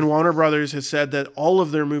 And Warner Brothers has said that all of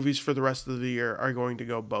their movies for the rest of the year are going to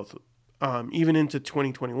go both, even into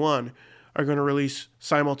 2021, are going to release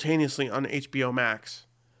simultaneously on HBO Max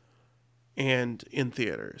and in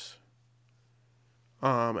theaters.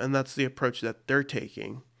 And that's the approach that they're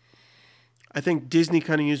taking. I think Disney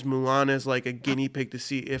kind of used Mulan as like a guinea pig to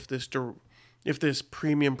see if this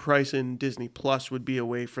premium price in Disney Plus would be a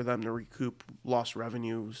way for them to recoup lost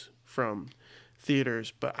revenues from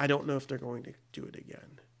theaters, but I don't know if they're going to do it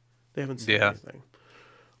again. They haven't said anything.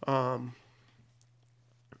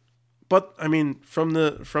 But I mean, from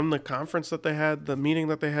the conference that they had, the meeting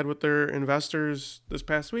that they had with their investors this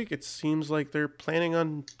past week, it seems like they're planning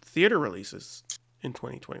on theater releases in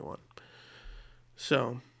 2021.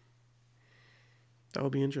 So that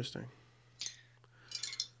would be interesting.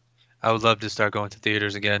 I would love to start going to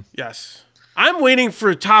theaters again. Yes. I'm waiting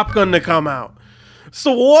for Top Gun to come out. It's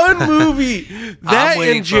the one movie that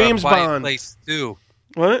and James Bond. Place 2.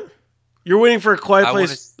 What? You're waiting for A Quiet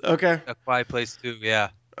Place? Okay. A Quiet Place 2, yeah.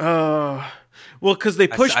 Well, because they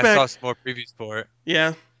pushed back. I saw some more previews for it.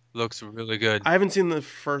 Yeah. Looks really good. I haven't seen the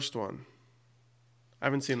first one. I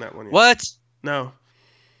haven't seen that one yet. What? No.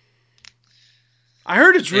 I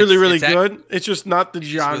heard it's really, really good. It's just not the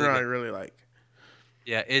genre I really like.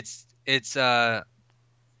 Yeah, it's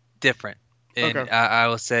different. And okay. I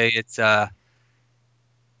will say it's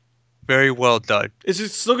very well done. Is it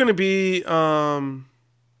still going to be the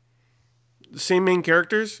same main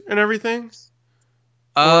characters and everything?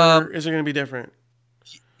 Or is it going to be different?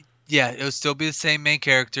 Yeah, it'll still be the same main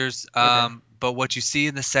characters. Okay. But what you see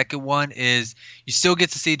in the second one is you still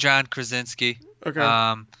get to see John Krasinski.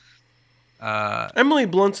 Okay. Emily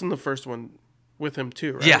Blunt's in the first one with him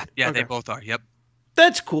too, right? Yeah, okay. They both are. Yep.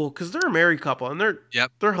 That's cool because they're a married couple and they're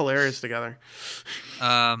hilarious together.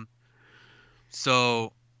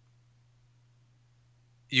 So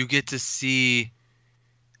you get to see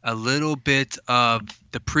a little bit of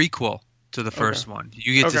the prequel to the first one.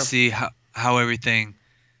 You get to see how everything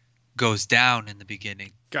goes down in the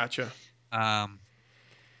beginning. Gotcha. And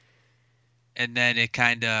then it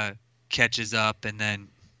kind of catches up and then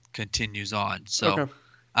continues on. So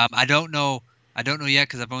I don't know yet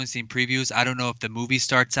because I've only seen previews. I don't know if the movie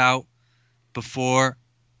starts out before,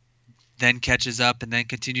 then catches up and then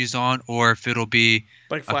continues on, or if it'll be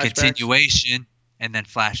like a continuation and then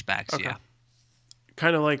flashbacks. Okay. Yeah.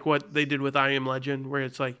 Kind of like what they did with I Am Legend, where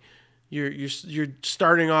it's like you're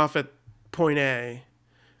starting off at point A,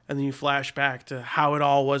 and then you flash back to how it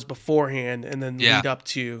all was beforehand, and then lead up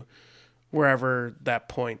to wherever that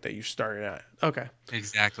point that you started at. Okay.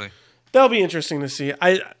 Exactly. That'll be interesting to see.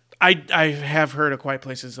 I have heard A Quiet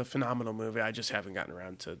Place is a phenomenal movie. I just haven't gotten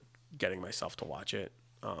around to getting myself to watch it.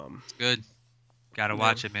 It's good. Gotta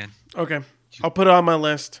watch it, man. Okay. I'll put it on my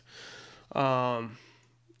list.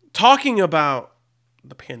 Talking about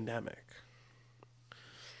the pandemic.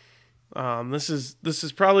 This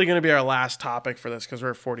is probably going to be our last topic for this because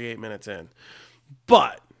we're 48 minutes in.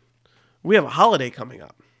 But we have a holiday coming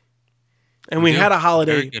up. And we had a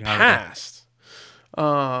holiday past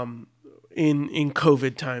in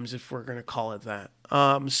COVID times, if we're going to call it that.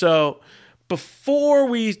 So before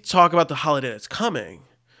we talk about the holiday that's coming,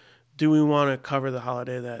 do we want to cover the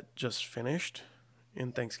holiday that just finished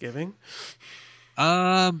in Thanksgiving?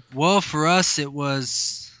 Well, for us, it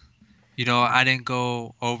was, I didn't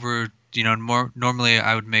go over, normally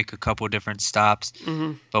I would make a couple of different stops,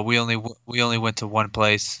 but we only went to one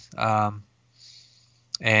place.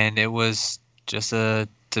 And it was just to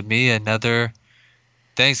me, another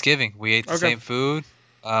Thanksgiving. We ate the same food.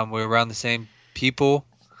 We were around the same people,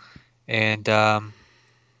 and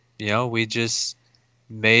we just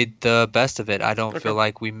made the best of it. I don't feel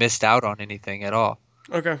like we missed out on anything at all.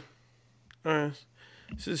 Okay. All right.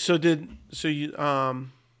 So you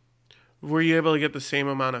were you able to get the same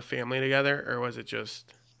amount of family together, or was it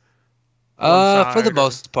just for the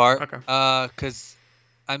most part? Okay. Because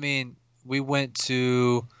we went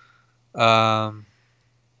to Lauren's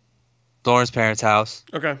parents' house.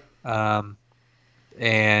 Okay.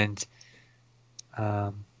 And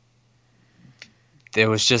it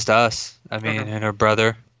was just us. And her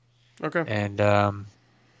brother. Okay. And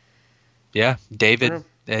David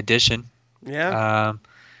addition. Yeah.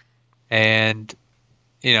 And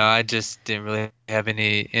I just didn't really have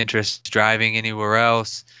any interest driving anywhere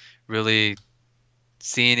else, really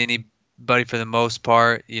seeing anybody for the most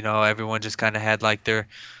part. Everyone just kind of had like their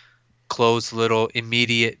close little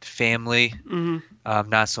immediate family. Mm-hmm.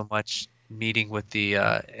 Not so much meeting with the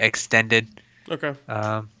extended. Okay.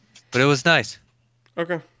 But it was nice.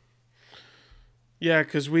 Okay. Yeah,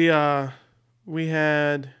 because we had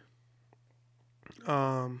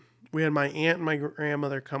my aunt and my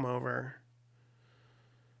grandmother come over,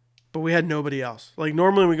 but we had nobody else. Like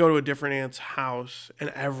normally we go to a different aunt's house and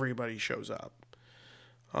everybody shows up.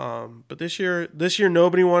 But this year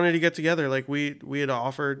nobody wanted to get together. Like we had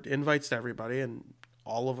offered invites to everybody, and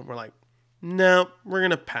all of them were like, "No, we're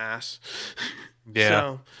gonna pass." Yeah.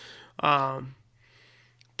 So,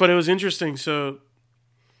 but it was interesting. So,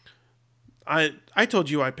 I told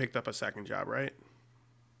you I picked up a second job, right?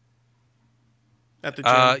 At the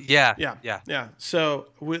gym. Yeah. So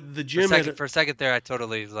with the gym, for a second there, I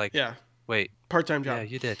totally was like, wait, part-time job. Yeah,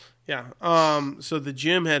 you did. Yeah. So the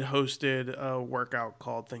gym had hosted a workout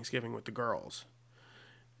called Thanksgiving with the Girls,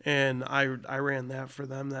 and I ran that for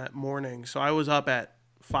them that morning. So I was up at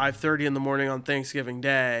 5:30 in the morning on Thanksgiving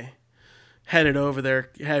Day, headed over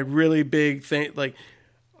there. Had really big thing. Like,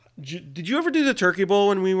 did you ever do the Turkey Bowl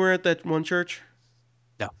when we were at that one church?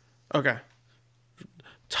 No. Okay.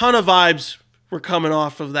 Ton of vibes were coming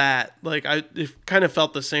off of that. Like it kind of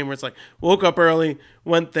felt the same where it's like woke up early,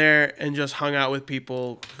 went there and just hung out with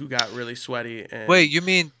people who got really sweaty. And wait, you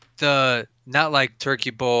mean not like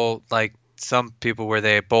Turkey Bowl, like some people where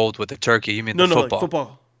they bowled with the turkey. You mean the football?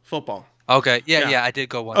 Like football. Okay. Yeah, I did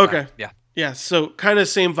go one time. Yeah. Yeah. So kind of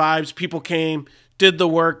same vibes. People came, did the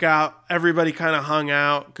workout. Everybody kind of hung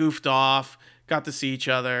out, goofed off, got to see each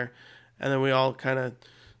other. And then we all kind of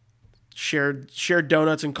shared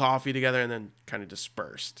donuts and coffee together, and then kind of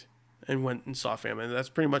dispersed and went and saw family. And that's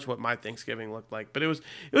pretty much what my Thanksgiving looked like. But it was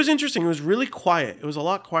interesting. It was really quiet. It was a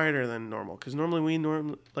lot quieter than normal because normally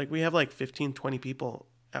we have like 15, 20 people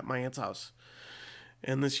at my aunt's house,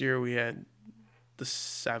 and this year we had the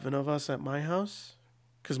 7 of us at my house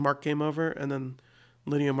because Mark came over, and then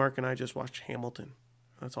Lydia, Mark, and I just watched Hamilton.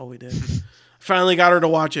 That's all we did. Finally got her to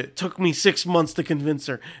watch it. Took me 6 months to convince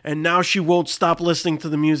her. And now she won't stop listening to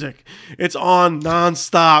the music. It's on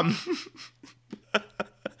nonstop.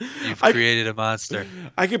 You've created a monster.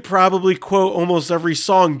 I could probably quote almost every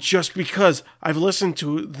song just because I've listened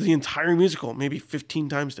to the entire musical maybe 15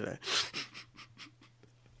 times today.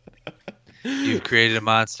 You've created a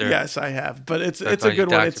monster. Yes, I have. But it's a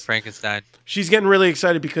good one. Dr. Frankenstein. She's getting really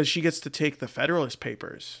excited because she gets to take the Federalist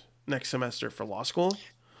Papers next semester for law school.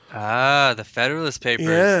 The Federalist Papers.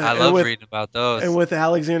 Yeah, I love reading about those. And with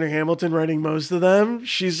Alexander Hamilton writing most of them,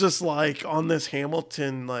 she's just like on this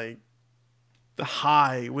Hamilton, like the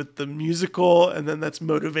high with the musical. And then that's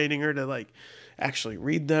motivating her to like actually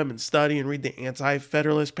read them and study and read the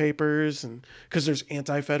Anti-Federalist Papers. And because there's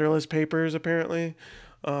Anti-Federalist Papers apparently.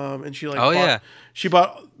 And she she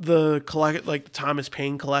bought the the Thomas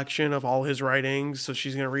Paine collection of all his writings, so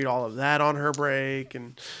she's gonna read all of that on her break.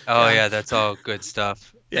 And that's all good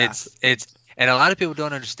stuff. Yeah. It's and a lot of people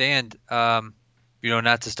don't understand.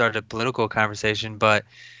 Not to start a political conversation, but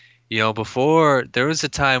before there was a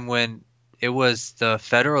time when it was the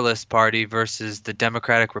Federalist Party versus the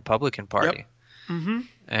Democratic Republican Party. Yep. Mm-hmm.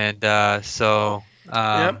 And so.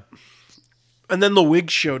 Yep. And then the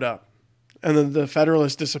Whigs showed up. And then the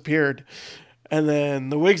Federalists disappeared. And then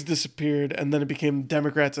the Whigs disappeared. And then it became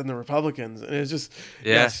Democrats and the Republicans. And it was just...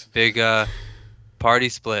 Yes. Big party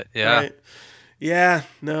split. Yeah. Right. Yeah.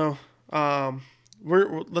 No.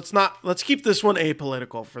 Let's keep this one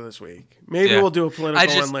apolitical for this week. Maybe we'll do a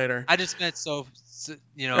political one later. I just meant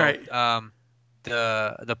right.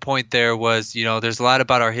 The point there was, there's a lot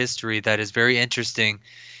about our history that is very interesting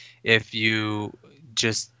if you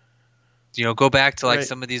just... go back to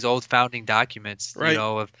some of these old founding documents,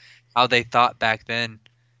 of how they thought back then,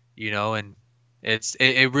 and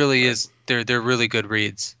it really is. They're really good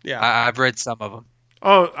reads. Yeah, I've read some of them.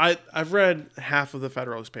 Oh, I've read half of the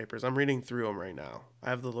Federalist Papers. I'm reading through them right now.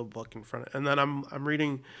 I have the little book in front, and then I'm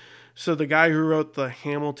reading. So the guy who wrote the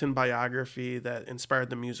Hamilton biography that inspired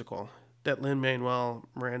the musical that Lin-Manuel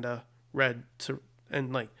Miranda read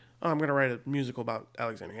I'm gonna write a musical about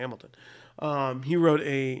Alexander Hamilton.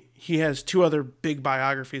 He has 2 other big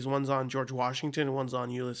biographies. One's on George Washington and one's on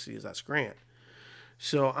Ulysses S. Grant.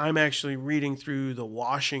 So I'm actually reading through the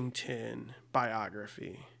Washington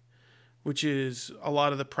biography, which is a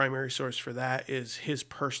lot of the primary source for that is his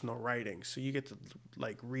personal writing. So you get to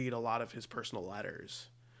read a lot of his personal letters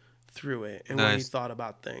through it and what he thought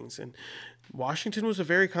about things. And Washington was a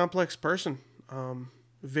very complex person.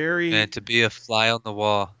 And to be a fly on the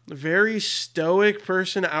wall. Very stoic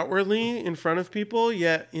person outwardly in front of people,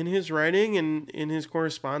 yet in his writing and in his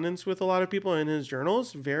correspondence with a lot of people in his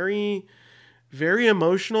journals, very, very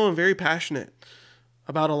emotional and very passionate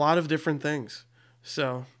about a lot of different things.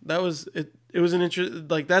 So that was it. It was an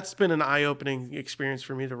that's been an eye-opening experience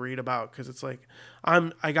for me to read about, because it's like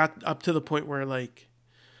I got up to the point where like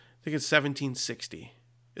I think it's 1760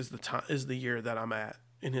 is the year that I'm at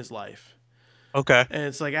in his life. Okay. And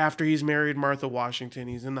it's like after he's married Martha Washington,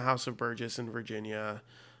 he's in the House of Burgess in Virginia.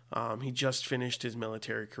 He just finished his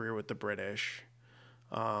military career with the British.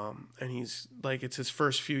 And he's like, it's his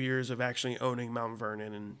first few years of actually owning Mount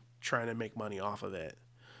Vernon and trying to make money off of it.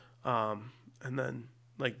 And then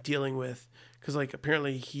like dealing with, because like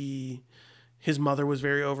apparently his mother was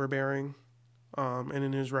very overbearing. And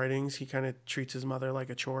in his writings, he kind of treats his mother like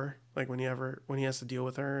a chore, like when he has to deal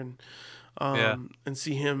with her, and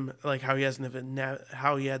see him like how he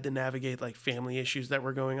had to navigate like family issues that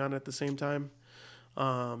were going on at the same time.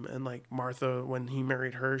 And like Martha, when he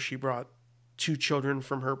married her, she brought 2 children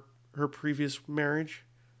from her previous marriage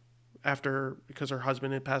because her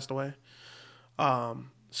husband had passed away.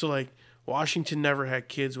 So like Washington never had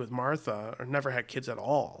kids with Martha, or never had kids at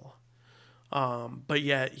all. But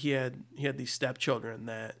yet he had these stepchildren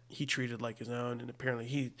that he treated like his own, and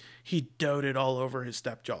apparently he doted all over his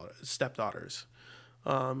stepdaughters,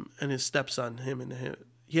 and his stepson.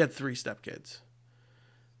 He had 3 stepkids,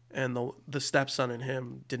 and the stepson and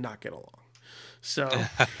him did not get along. So,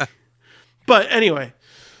 but anyway,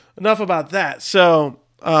 enough about that. So,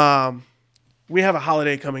 we have a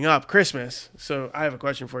holiday coming up, Christmas. So I have a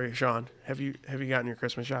question for you, Sean. Have you gotten your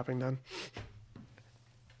Christmas shopping done?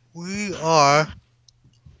 We are.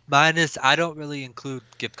 Minus, I don't really include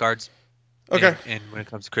gift cards. Okay. In when it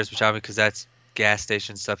comes to Christmas shopping, because that's gas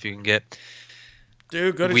station stuff you can get.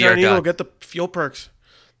 Dude, go to Giant Eagle, get the fuel perks.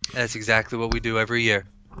 That's exactly what we do every year.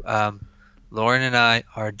 Lauren and I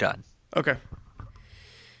are done. Okay.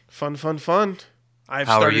 Fun. I've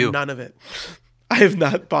How started are you? None of it. I have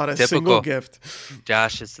not bought a single gift.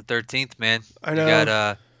 Josh, it's the 13th, man. I know. You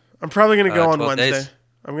got, I'm probably going to go on 12 Wednesday. days.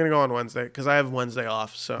 I'm going to go on Wednesday because I have Wednesday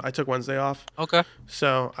off. So I took Wednesday off. Okay.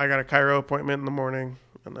 So I got a chiro appointment in the morning,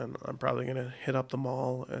 and then I'm probably going to hit up the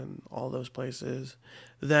mall and all those places.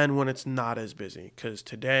 Then when it's not as busy, because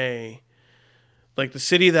today, like the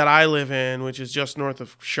city that I live in, which is just north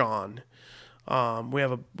of Sean, we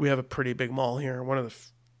have a pretty big mall here.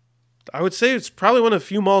 I would say it's probably one of the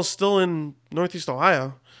few malls still in Northeast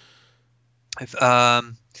Ohio. Because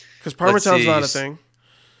Palmertown's not a thing.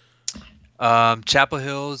 Chapel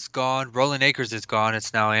Hill's gone. Rolling Acres is gone.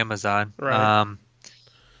 It's now Amazon. Right.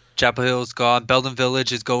 Chapel Hill's gone. Belden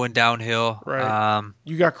Village is going downhill. Right.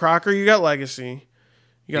 You got Crocker. You got Legacy.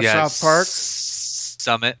 You got South Park.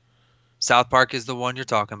 Summit. South Park is the one you're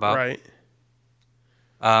talking about. Right.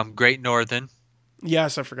 Great Northern.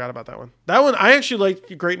 Yes, I forgot about that one. That one, I actually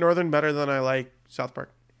like Great Northern better than I like South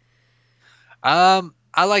Park. I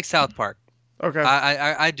like South Park. Okay.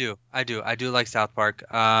 I do like South Park.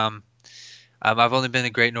 I've only been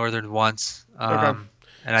to Great Northern once. Okay.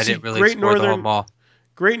 And I didn't really explore the whole mall.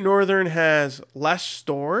 Great Northern has less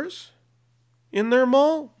stores in their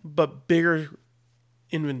mall, but bigger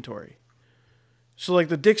inventory. So like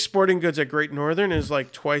the Dick's Sporting Goods at Great Northern is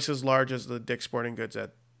like twice as large as the Dick's Sporting Goods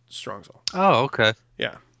at Strongsville. Oh, okay.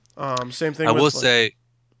 Yeah. Same thing.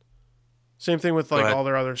 Same thing with like all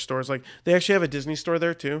their other stores. Like they actually have a Disney store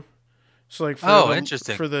there too. So like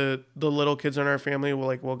interesting. For the little kids in our family,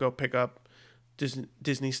 we'll go pick up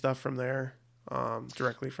Disney stuff from there,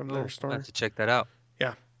 directly from their store. I have to check that out.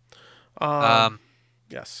 Yeah.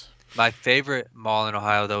 Yes. My favorite mall in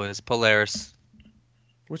Ohio though is Polaris.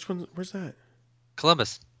 Which one? Where's that?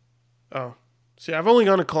 Columbus. Oh, see, I've only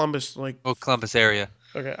gone to Columbus Columbus area.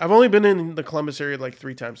 Okay, I've only been in the Columbus area like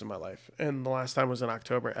 3 times in my life, and the last time was in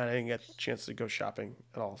October, and I didn't get a chance to go shopping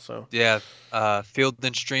at all. So yeah, Field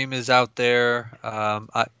and Stream is out there.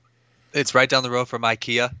 It's right down the road from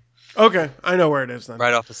IKEA. Okay, I know where it is then.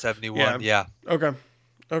 Right off of 71. Yeah. Okay.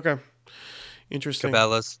 Interesting.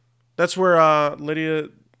 Cabela's. That's where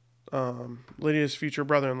Lydia's future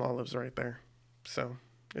brother-in-law lives right there. So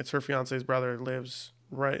it's her fiance's brother lives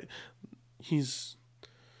right. He's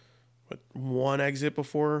one exit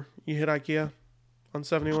before you hit IKEA on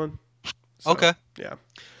 71. So, okay. Yeah.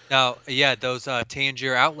 Now, those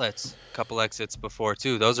Tangier outlets, a couple exits before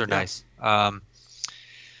too. Those are nice.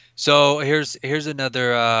 So here's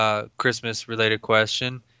another Christmas related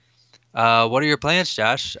question. What are your plans,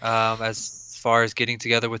 Josh? As far as getting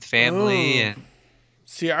together with family and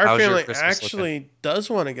see, our family actually does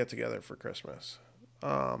want to get together for Christmas.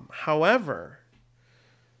 However,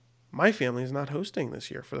 my family is not hosting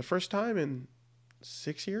this year for the first time in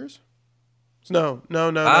 6 years. No.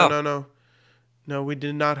 No, we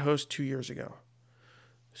did not host 2 years ago.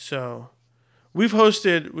 So we've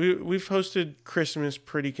hosted Christmas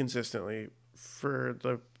pretty consistently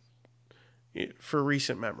for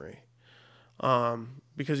recent memory,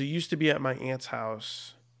 because it used to be at my aunt's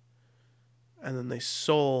house, and then they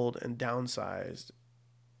sold and downsized,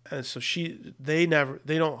 and so they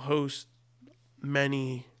don't host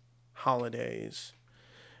many holidays,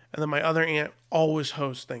 and then my other aunt always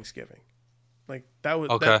hosts Thanksgiving, like that was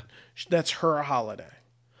okay. That's her holiday.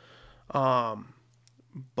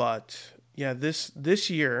 But yeah, this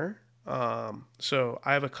year, so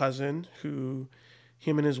I have a cousin who,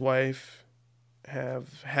 him and his wife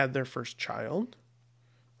have had their first child.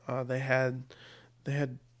 They had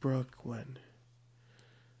Brooke when?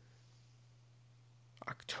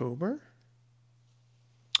 October?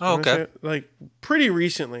 Oh, okay. Like pretty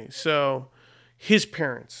recently. So his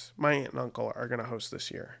parents, my aunt and uncle, are going to host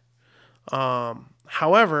this year.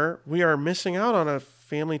 However, we are missing out on a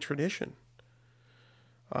family tradition.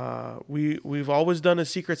 We've always done a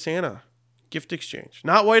Secret Santa gift exchange,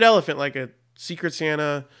 not White Elephant, like a Secret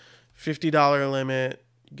Santa $50 limit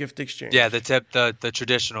gift exchange. Yeah, the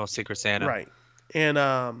traditional Secret Santa. Right.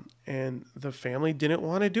 And the family didn't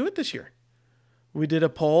want to do it this year. We did a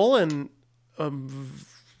poll, and a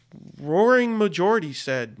roaring majority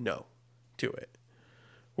said no to it,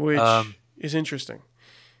 which is interesting.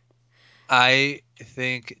 I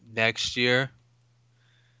think next year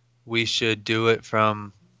we should do it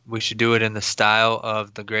in the style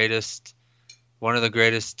of one of the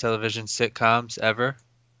greatest television sitcoms ever.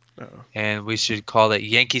 Uh-oh. And we should call it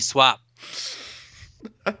Yankee Swap.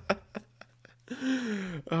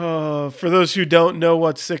 For those who don't know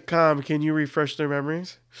what sitcom, can you refresh their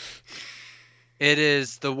memories? It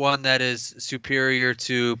is the one that is superior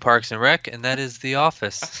to Parks and Rec, and that is The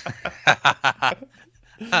Office. I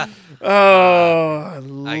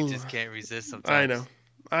just can't resist sometimes.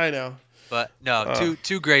 I know. But no,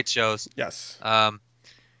 two great shows. Yes.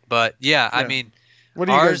 But yeah, I mean, what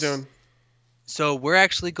are you guys doing? So we're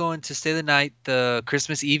actually going to stay the night, the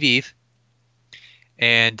Christmas Eve,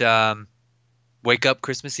 and wake up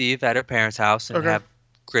Christmas Eve at our parents' house and have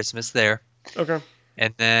Christmas there. Okay.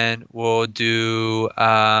 And then we'll do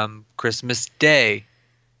Christmas Day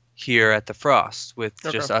here at the Frost with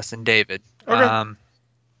just us and David. Okay.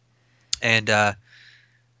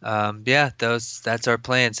 That's our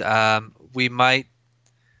plans. We might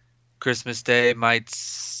Christmas Day might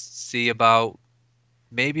see about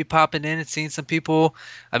maybe popping in and seeing some people.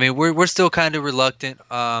 I mean, we're still kind of reluctant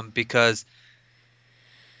because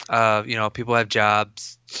people have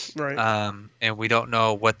jobs, right? And we don't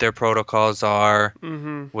know what their protocols are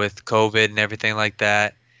with COVID and everything like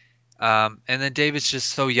that. And then David's just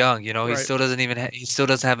so young, he still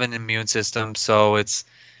doesn't have an immune system, so it's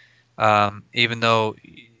even though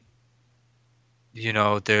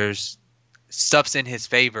there's stuff's in his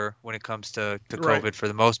favor when it comes to COVID for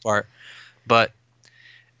the most part, but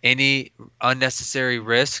any unnecessary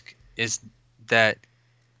risk is that,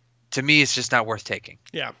 to me, it's just not worth taking.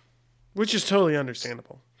 Yeah, which is totally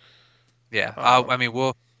understandable. Yeah, I mean,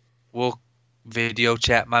 we'll video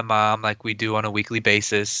chat my mom like we do on a weekly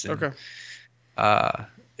basis. And,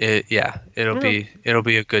 it'll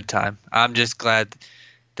be a good time. I'm just glad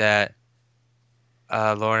that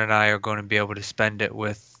Lauren and I are going to be able to spend it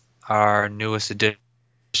with our newest addition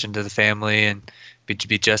to the family, and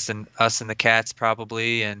be just us and the cats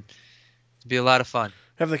probably, and it'll be a lot of fun.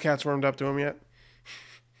 Have the cats warmed up to him yet?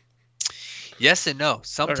 Yes and no.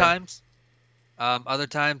 Sometimes, other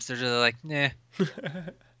times they're just like, nah.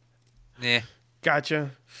 Nah.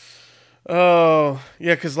 Gotcha. Oh,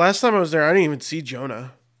 yeah, because last time I was there, I didn't even see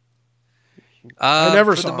Jonah. I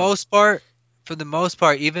never saw him. For the most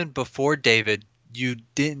part, even before David, you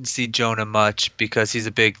didn't see Jonah much because he's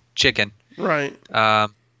a big chicken. Right.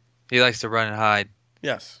 He likes to run and hide.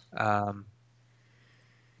 Yes.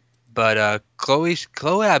 But Chloe,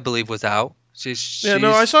 I believe, was out. She's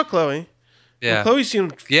I saw Chloe. Yeah. Well, Chloe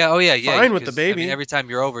seemed fine with the baby. I mean, every time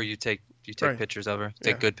you're over, you take pictures of her.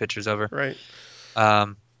 Take good pictures of her. Right.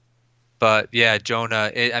 But yeah,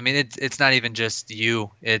 Jonah. It's not even just you.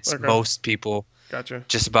 It's most people. Gotcha.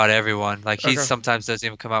 Just about everyone. Like he sometimes doesn't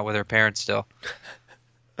even come out with her parents still.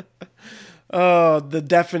 Oh, the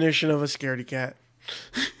definition of a scaredy cat.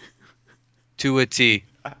 To a T.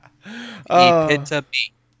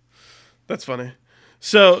 Epitome. That's funny.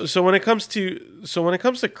 So when it comes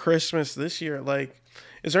to Christmas this year, like,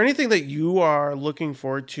 is there anything that you are looking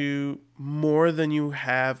forward to more than you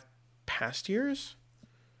have past years?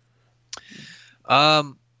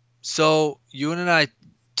 So you and I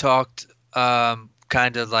talked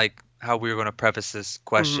kind of like how we were going to preface this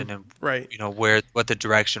question and what the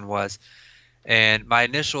direction was. And my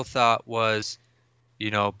initial thought was,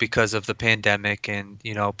 because of the pandemic and,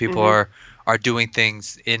 people Mm-hmm. are doing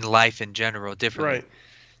things in life in general differently. Right.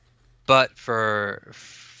 But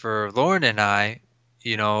for Lauren and I,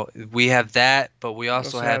 we have that, but we You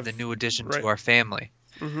also also have the have new addition to right. our family.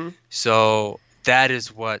 Mm-hmm. So that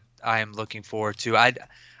is what I am looking forward to. I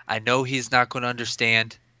know he's not going to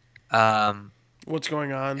understand. Um, What's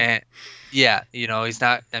going on? and yeah, he's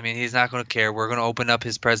not, I mean, he's not going to care. We're going to open up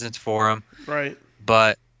his presents for him, Right.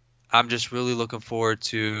 but I'm just really looking forward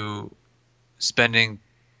to spending,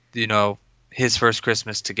 you know, his first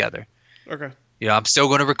Christmas together. Okay. I'm still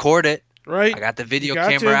going to record it. I Right. got the You video got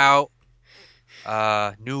camera to. out,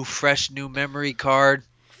 fresh new memory card,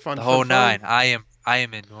 Fun. the Fun. whole Fun. nine. I am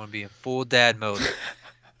going to be in full dad mode.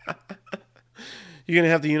 You gonna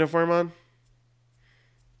have the uniform on?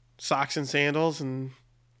 Socks and sandals and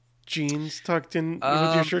jeans tucked in with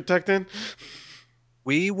your Um, shirt tucked in.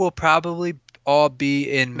 we will probably all be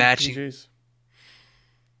in And matching, PJs.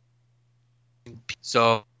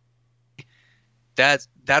 so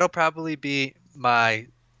that'll probably be my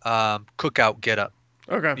cookout getup.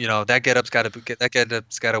 Okay. That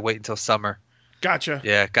getup's got to wait until summer. Gotcha.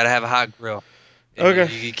 Yeah, got to have a hot grill. You,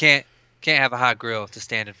 Okay. you can't have a hot grill to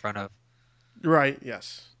stand in front of. Right.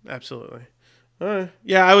 Yes. Absolutely. All right.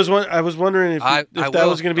 Yeah. I was wondering if I if that will.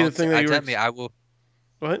 was gonna be the Don't thing that I you were. tell me I will.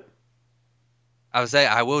 What? I would say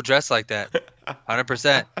I will dress like that,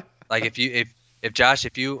 100%. Like if Josh,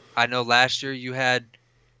 if you, I know last year you had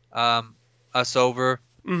um us over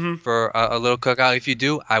Mm-hmm. for a little cookout. If you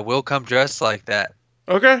do, I will come dressed like that,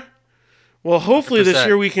 Okay. Well, hopefully this 100%.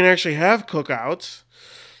 year we can actually have cookouts.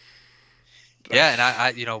 Yeah,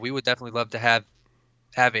 and we would definitely love to have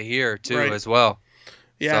it here too Right. as well.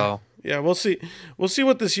 Yeah. So Yeah. We'll see. We'll see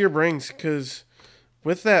what this year brings. Because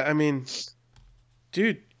with that, I mean,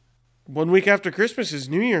 dude, 1 week after Christmas is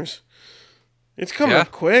New Year's. It's coming yeah,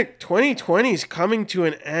 up quick. 2020 is coming to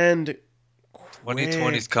an end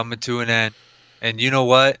 2020 is quick. coming to an end, and you know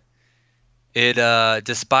what? It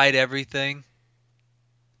despite everything,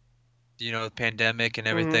 the pandemic and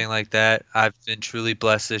Hmm. everything like that, I've been truly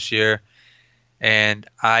blessed this year, and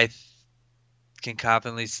can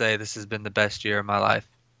confidently say this has been the best year of my life.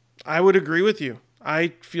 I would agree with you. I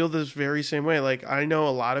feel this very same way. Like I know a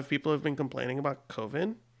lot of people have been complaining about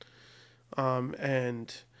COVID,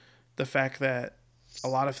 and the fact that a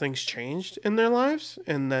lot of things changed in their lives,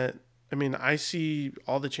 and that I mean I see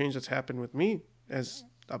all the change that's happened with me as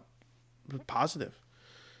a positive.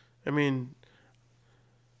 I mean,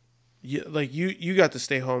 you got to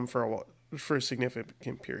stay home for a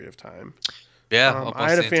significant period of time. Yeah, I almost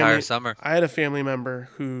had a the entire family. summer. I had a family member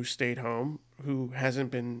who stayed home, who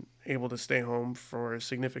hasn't been able to stay home for a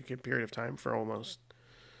significant period of time for almost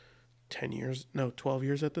 10 years, no, 12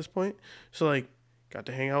 years at this point. So like, got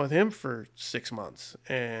to hang out with him for 6 months,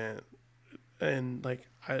 and like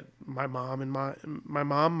my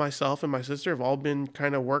mom, myself, and my sister have all been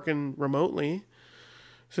kind of working remotely.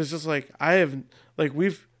 So it's just like I have like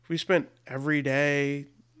we spent every day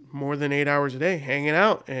more than 8 hours a day hanging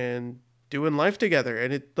out and doing life together.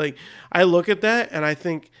 And it like I look at that and I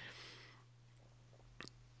think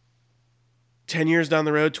 10 years down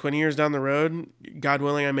the road, 20 years down the road, God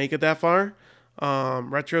willing, I make it that far.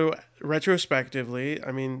 Retrospectively,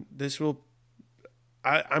 I mean, this will.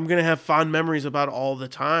 I'm gonna have fond memories about all the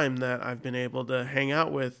time that I've been able to hang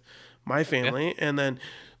out with my Yeah, family, and then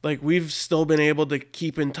like we've still been able to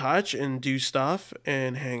keep in touch and do stuff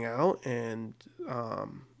and hang out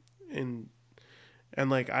um and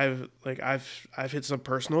like I've hit some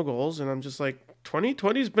personal goals, and I'm just like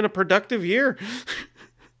 2020 has been a productive year.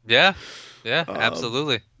 yeah, yeah, um,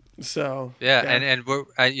 absolutely. so Yeah, yeah, and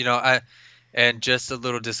and just a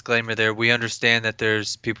little disclaimer there. We understand that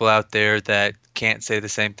there's people out there that can't say the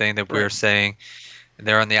same thing that we're right, saying.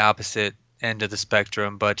 They're on the opposite end of the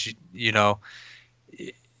spectrum, but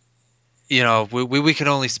y- we can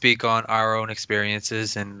only speak on our own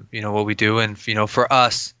experiences and what we do, and for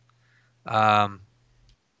us, um,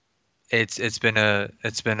 it's been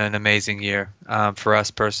an amazing year for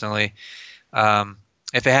us personally. Um,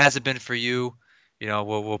 if it hasn't been for you,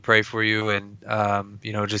 we'll pray for you and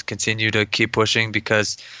just continue to keep pushing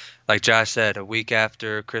because, like Josh said, a week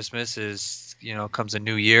after Christmas is comes a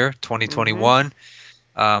new year, mm-hmm, 2021.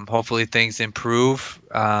 Hopefully things improve,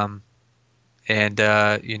 and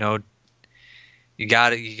you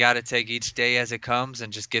gotta take each day as it comes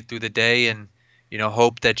and just get through the day and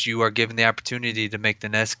hope that you are given the opportunity to make the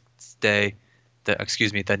next day,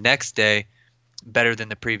 the next day better than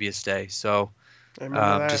the previous day. So I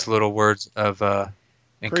remember just that. little words of Preach.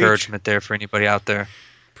 encouragement there for anybody out there.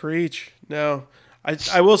 Preach. No.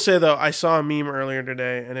 I will say though, I saw a meme earlier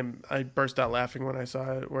today, and I burst out laughing when I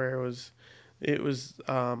saw it, where It was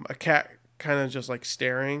a cat kind of just like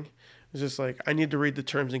staring. It was just like, I need to read the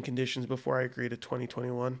terms and conditions before I agree to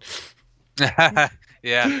 2021.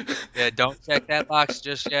 Yeah. Don't check that box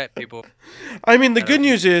just yet, people. I mean, the good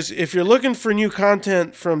news is, if you're looking for new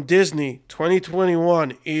content from Disney,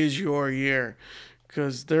 2021 is your year,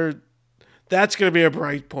 because that's going to be a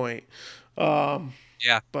bright point.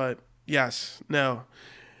 Yeah. But yes, no.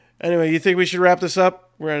 Anyway, you think we should wrap this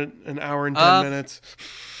up? We're at an hour and 10 minutes.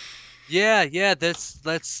 Yeah. Let's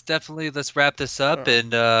wrap this up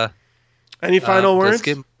and. Any final words?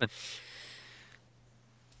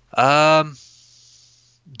 I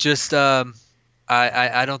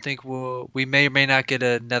don't think we may or may not get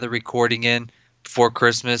another recording in before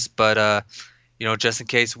Christmas, but just in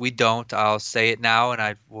case we don't, I'll say it now and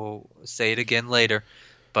I will say it again later.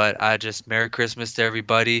 But just Merry Christmas to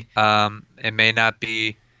everybody. It may not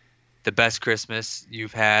be the best Christmas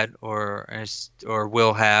you've had or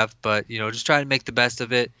will have, but just try to make the best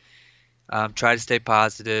of it. Try to stay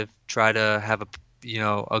positive. Try to have a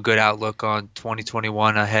good outlook on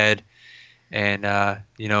 2021 ahead, and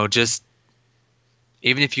just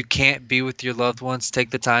even if you can't be with your loved ones,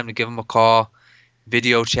 take the time to give them a call,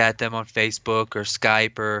 video chat them on Facebook or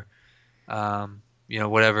Skype or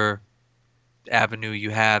whatever avenue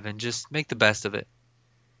you have, and just make the best of it.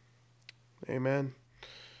 Amen.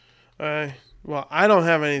 Well, I don't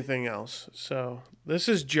have anything else. So this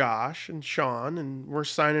is Josh and Sean, and we're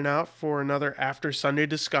signing out for another After Sunday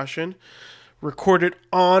discussion, recorded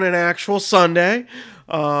on an actual Sunday.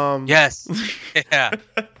 Yes. Yeah.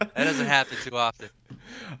 That doesn't happen too often.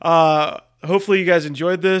 Hopefully you guys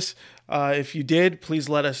enjoyed this. If you did, please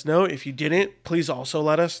let us know. If you didn't, please also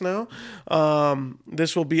let us know.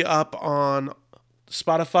 This will be up on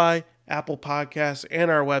Spotify, Apple Podcasts,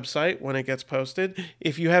 and our website when it gets posted.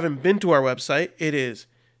 If you haven't been to our website, it is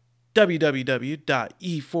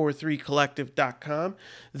www.e43collective.com.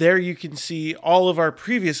 There you can see all of our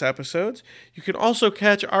previous episodes. You can also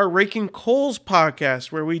catch our Raking Coals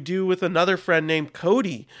podcast, where we do with another friend named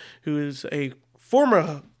Cody, who is a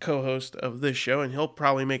former co-host of this show, and he'll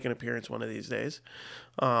probably make an appearance one of these days,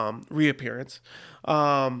 reappearance.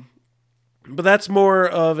 But that's more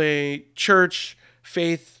of a church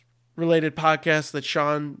faith related podcast that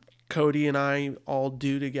Sean, Cody, and I all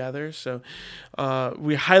do together. So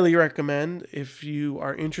we highly recommend, if you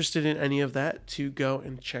are interested in any of that, to go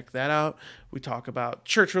and check that out. We talk about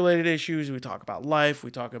church related issues. We talk about life.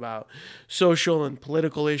 We talk about social and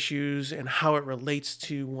political issues and how it relates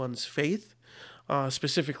to one's faith,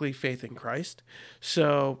 specifically faith in Christ.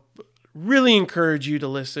 So really encourage you to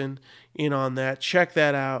listen in on that. Check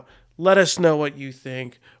that out. Let us know what you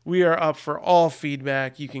think. We are up for all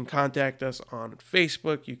feedback. You can contact us on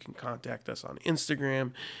Facebook. You can contact us on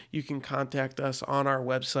Instagram. You can contact us on our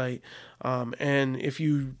website. And if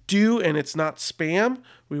you do and it's not spam,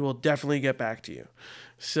 we will definitely get back to you.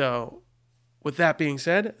 So with that being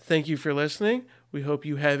said, thank you for listening. We hope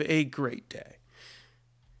you have a great day.